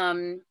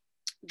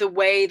the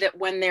way that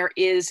when there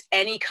is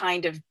any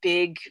kind of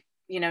big,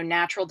 you know,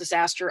 natural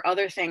disaster,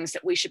 other things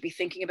that we should be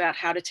thinking about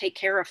how to take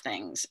care of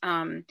things,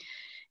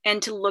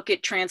 and to look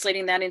at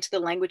translating that into the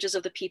languages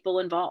of the people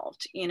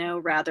involved, you know,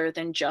 rather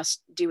than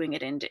just doing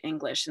it into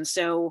English. And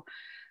so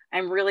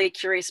I'm really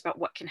curious about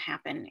what can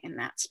happen in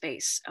that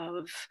space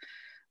of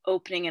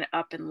opening it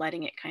up and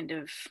letting it kind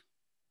of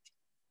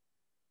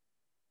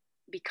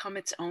become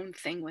its own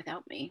thing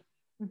without me.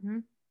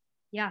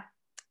 Yeah.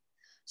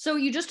 So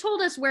you just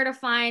told us where to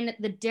find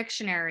the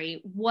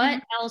dictionary.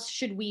 What else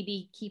should we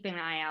be keeping an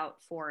eye out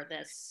for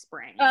this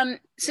spring?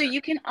 So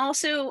you can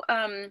also,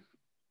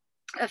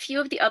 a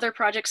few of the other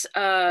projects,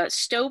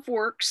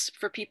 Stoveworks,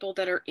 for people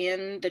that are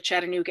in the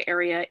Chattanooga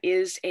area,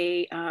 is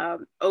a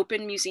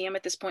open museum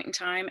at this point in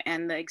time,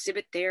 and the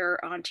exhibit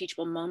there on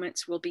Teachable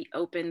Moments will be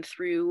open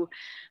through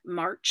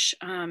March.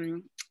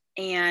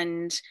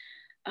 And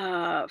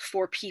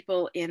for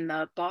people in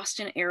the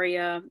Boston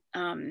area,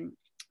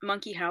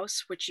 Monkey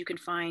House, which you can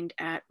find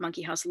at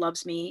Monkey House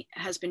Loves Me,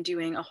 has been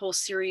doing a whole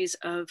series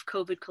of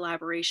COVID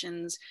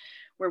collaborations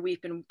where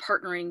we've been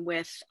partnering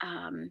with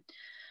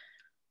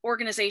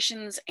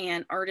organizations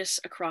and artists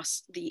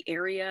across the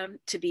area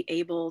to be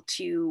able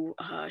to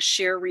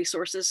share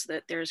resources so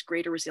that there's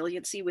greater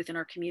resiliency within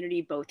our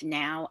community, both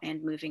now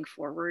and moving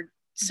forward.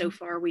 So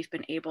far, we've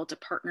been able to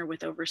partner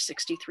with over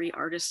 63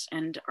 artists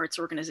and arts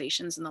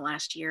organizations in the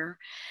last year.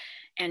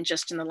 And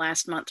just in the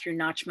last month through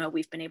NACHMA,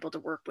 we've been able to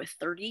work with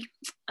 30.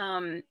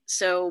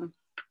 So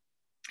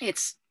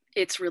it's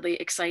really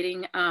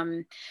exciting.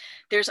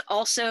 There's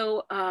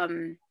also,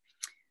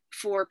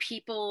 for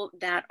people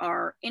that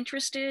are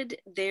interested,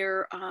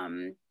 there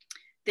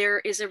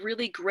is a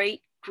really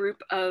great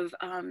group of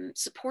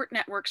support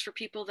networks for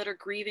people that are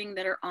grieving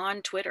that are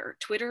on Twitter.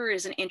 Twitter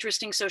is an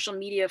interesting social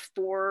media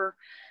for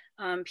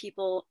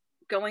people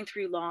going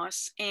through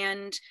loss.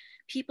 And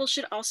people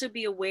should also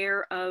be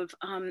aware of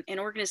an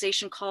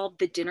organization called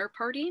The Dinner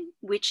Party,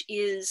 which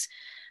is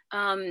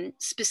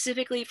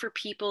specifically for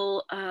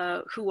people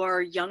who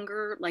are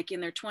younger, like in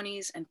their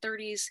 20s and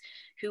 30s,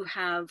 who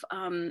have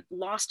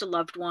lost a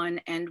loved one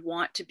and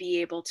want to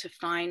be able to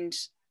find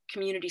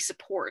community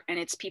support, and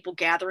it's people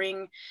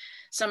gathering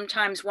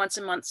sometimes once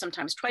a month,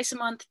 sometimes twice a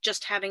month,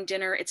 just having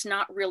dinner. It's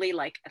not really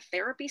like a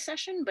therapy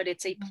session, but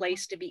it's a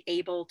place to be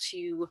able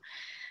to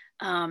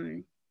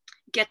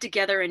get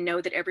together and know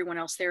that everyone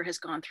else there has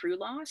gone through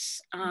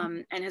loss,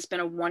 and has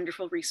been a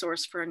wonderful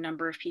resource for a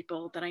number of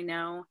people that I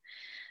know.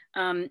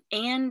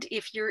 And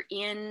if you're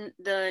in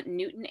the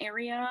Newton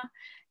area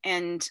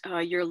and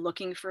you're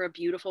looking for a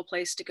beautiful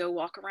place to go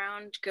walk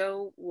around,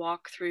 go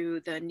walk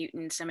through the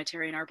Newton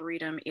Cemetery and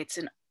Arboretum. It's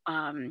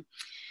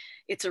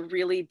a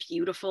really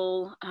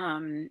beautiful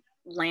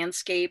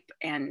landscape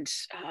and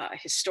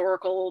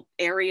historical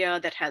area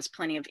that has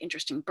plenty of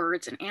interesting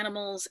birds and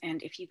animals.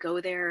 And if you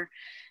go there,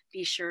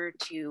 be sure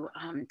to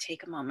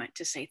take a moment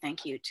to say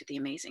thank you to the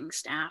amazing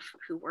staff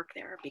who work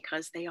there,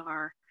 because they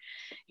are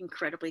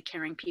incredibly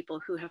caring people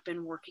who have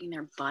been working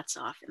their butts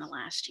off in the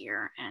last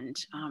year. And,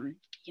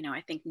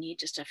 I think need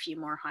just a few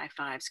more high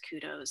fives,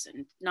 kudos,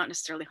 and not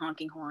necessarily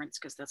honking horns,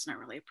 because that's not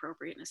really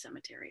appropriate in a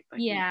cemetery, but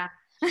yeah,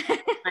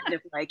 kind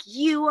of like,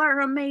 you are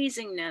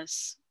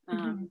amazingness.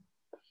 I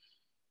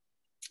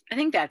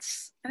think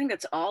that's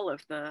all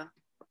of the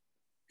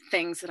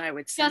things that I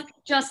would say.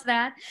 Just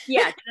that.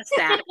 Yeah, just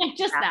that.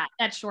 Just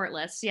that short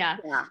list. Yeah.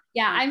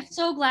 I'm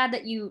so glad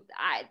that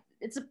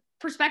it's a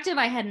perspective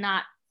I had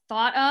not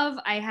thought of.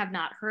 I have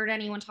not heard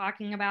anyone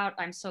talking about.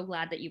 I'm so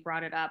glad that you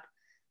brought it up.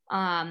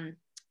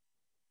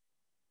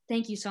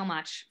 Thank you so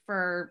much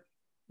for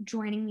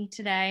joining me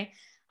today.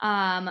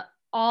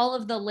 All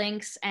of the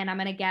links, and I'm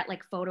gonna get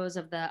like photos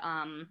of the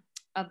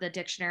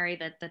dictionary,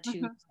 the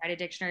two-sided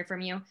dictionary from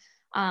you.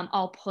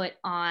 I'll put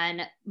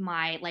on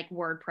my like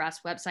WordPress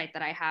website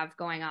that I have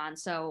going on.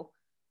 So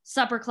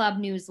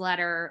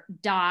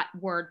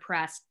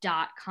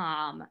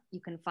supperclubnewsletter.wordpress.com. You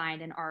can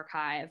find an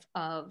archive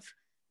of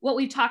what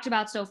we've talked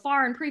about so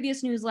far in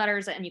previous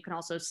newsletters, and you can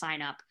also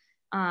sign up.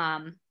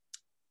 I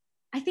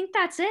think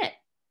that's it.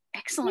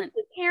 Excellent. Thank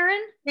you,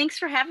 Karen. Thanks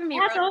for having me.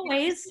 As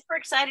always. I'm super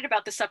excited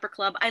about the Supper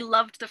Club. I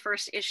loved the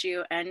first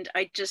issue, and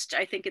I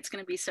think it's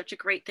going to be such a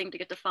great thing to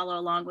get to follow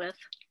along with.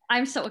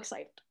 I'm so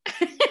excited.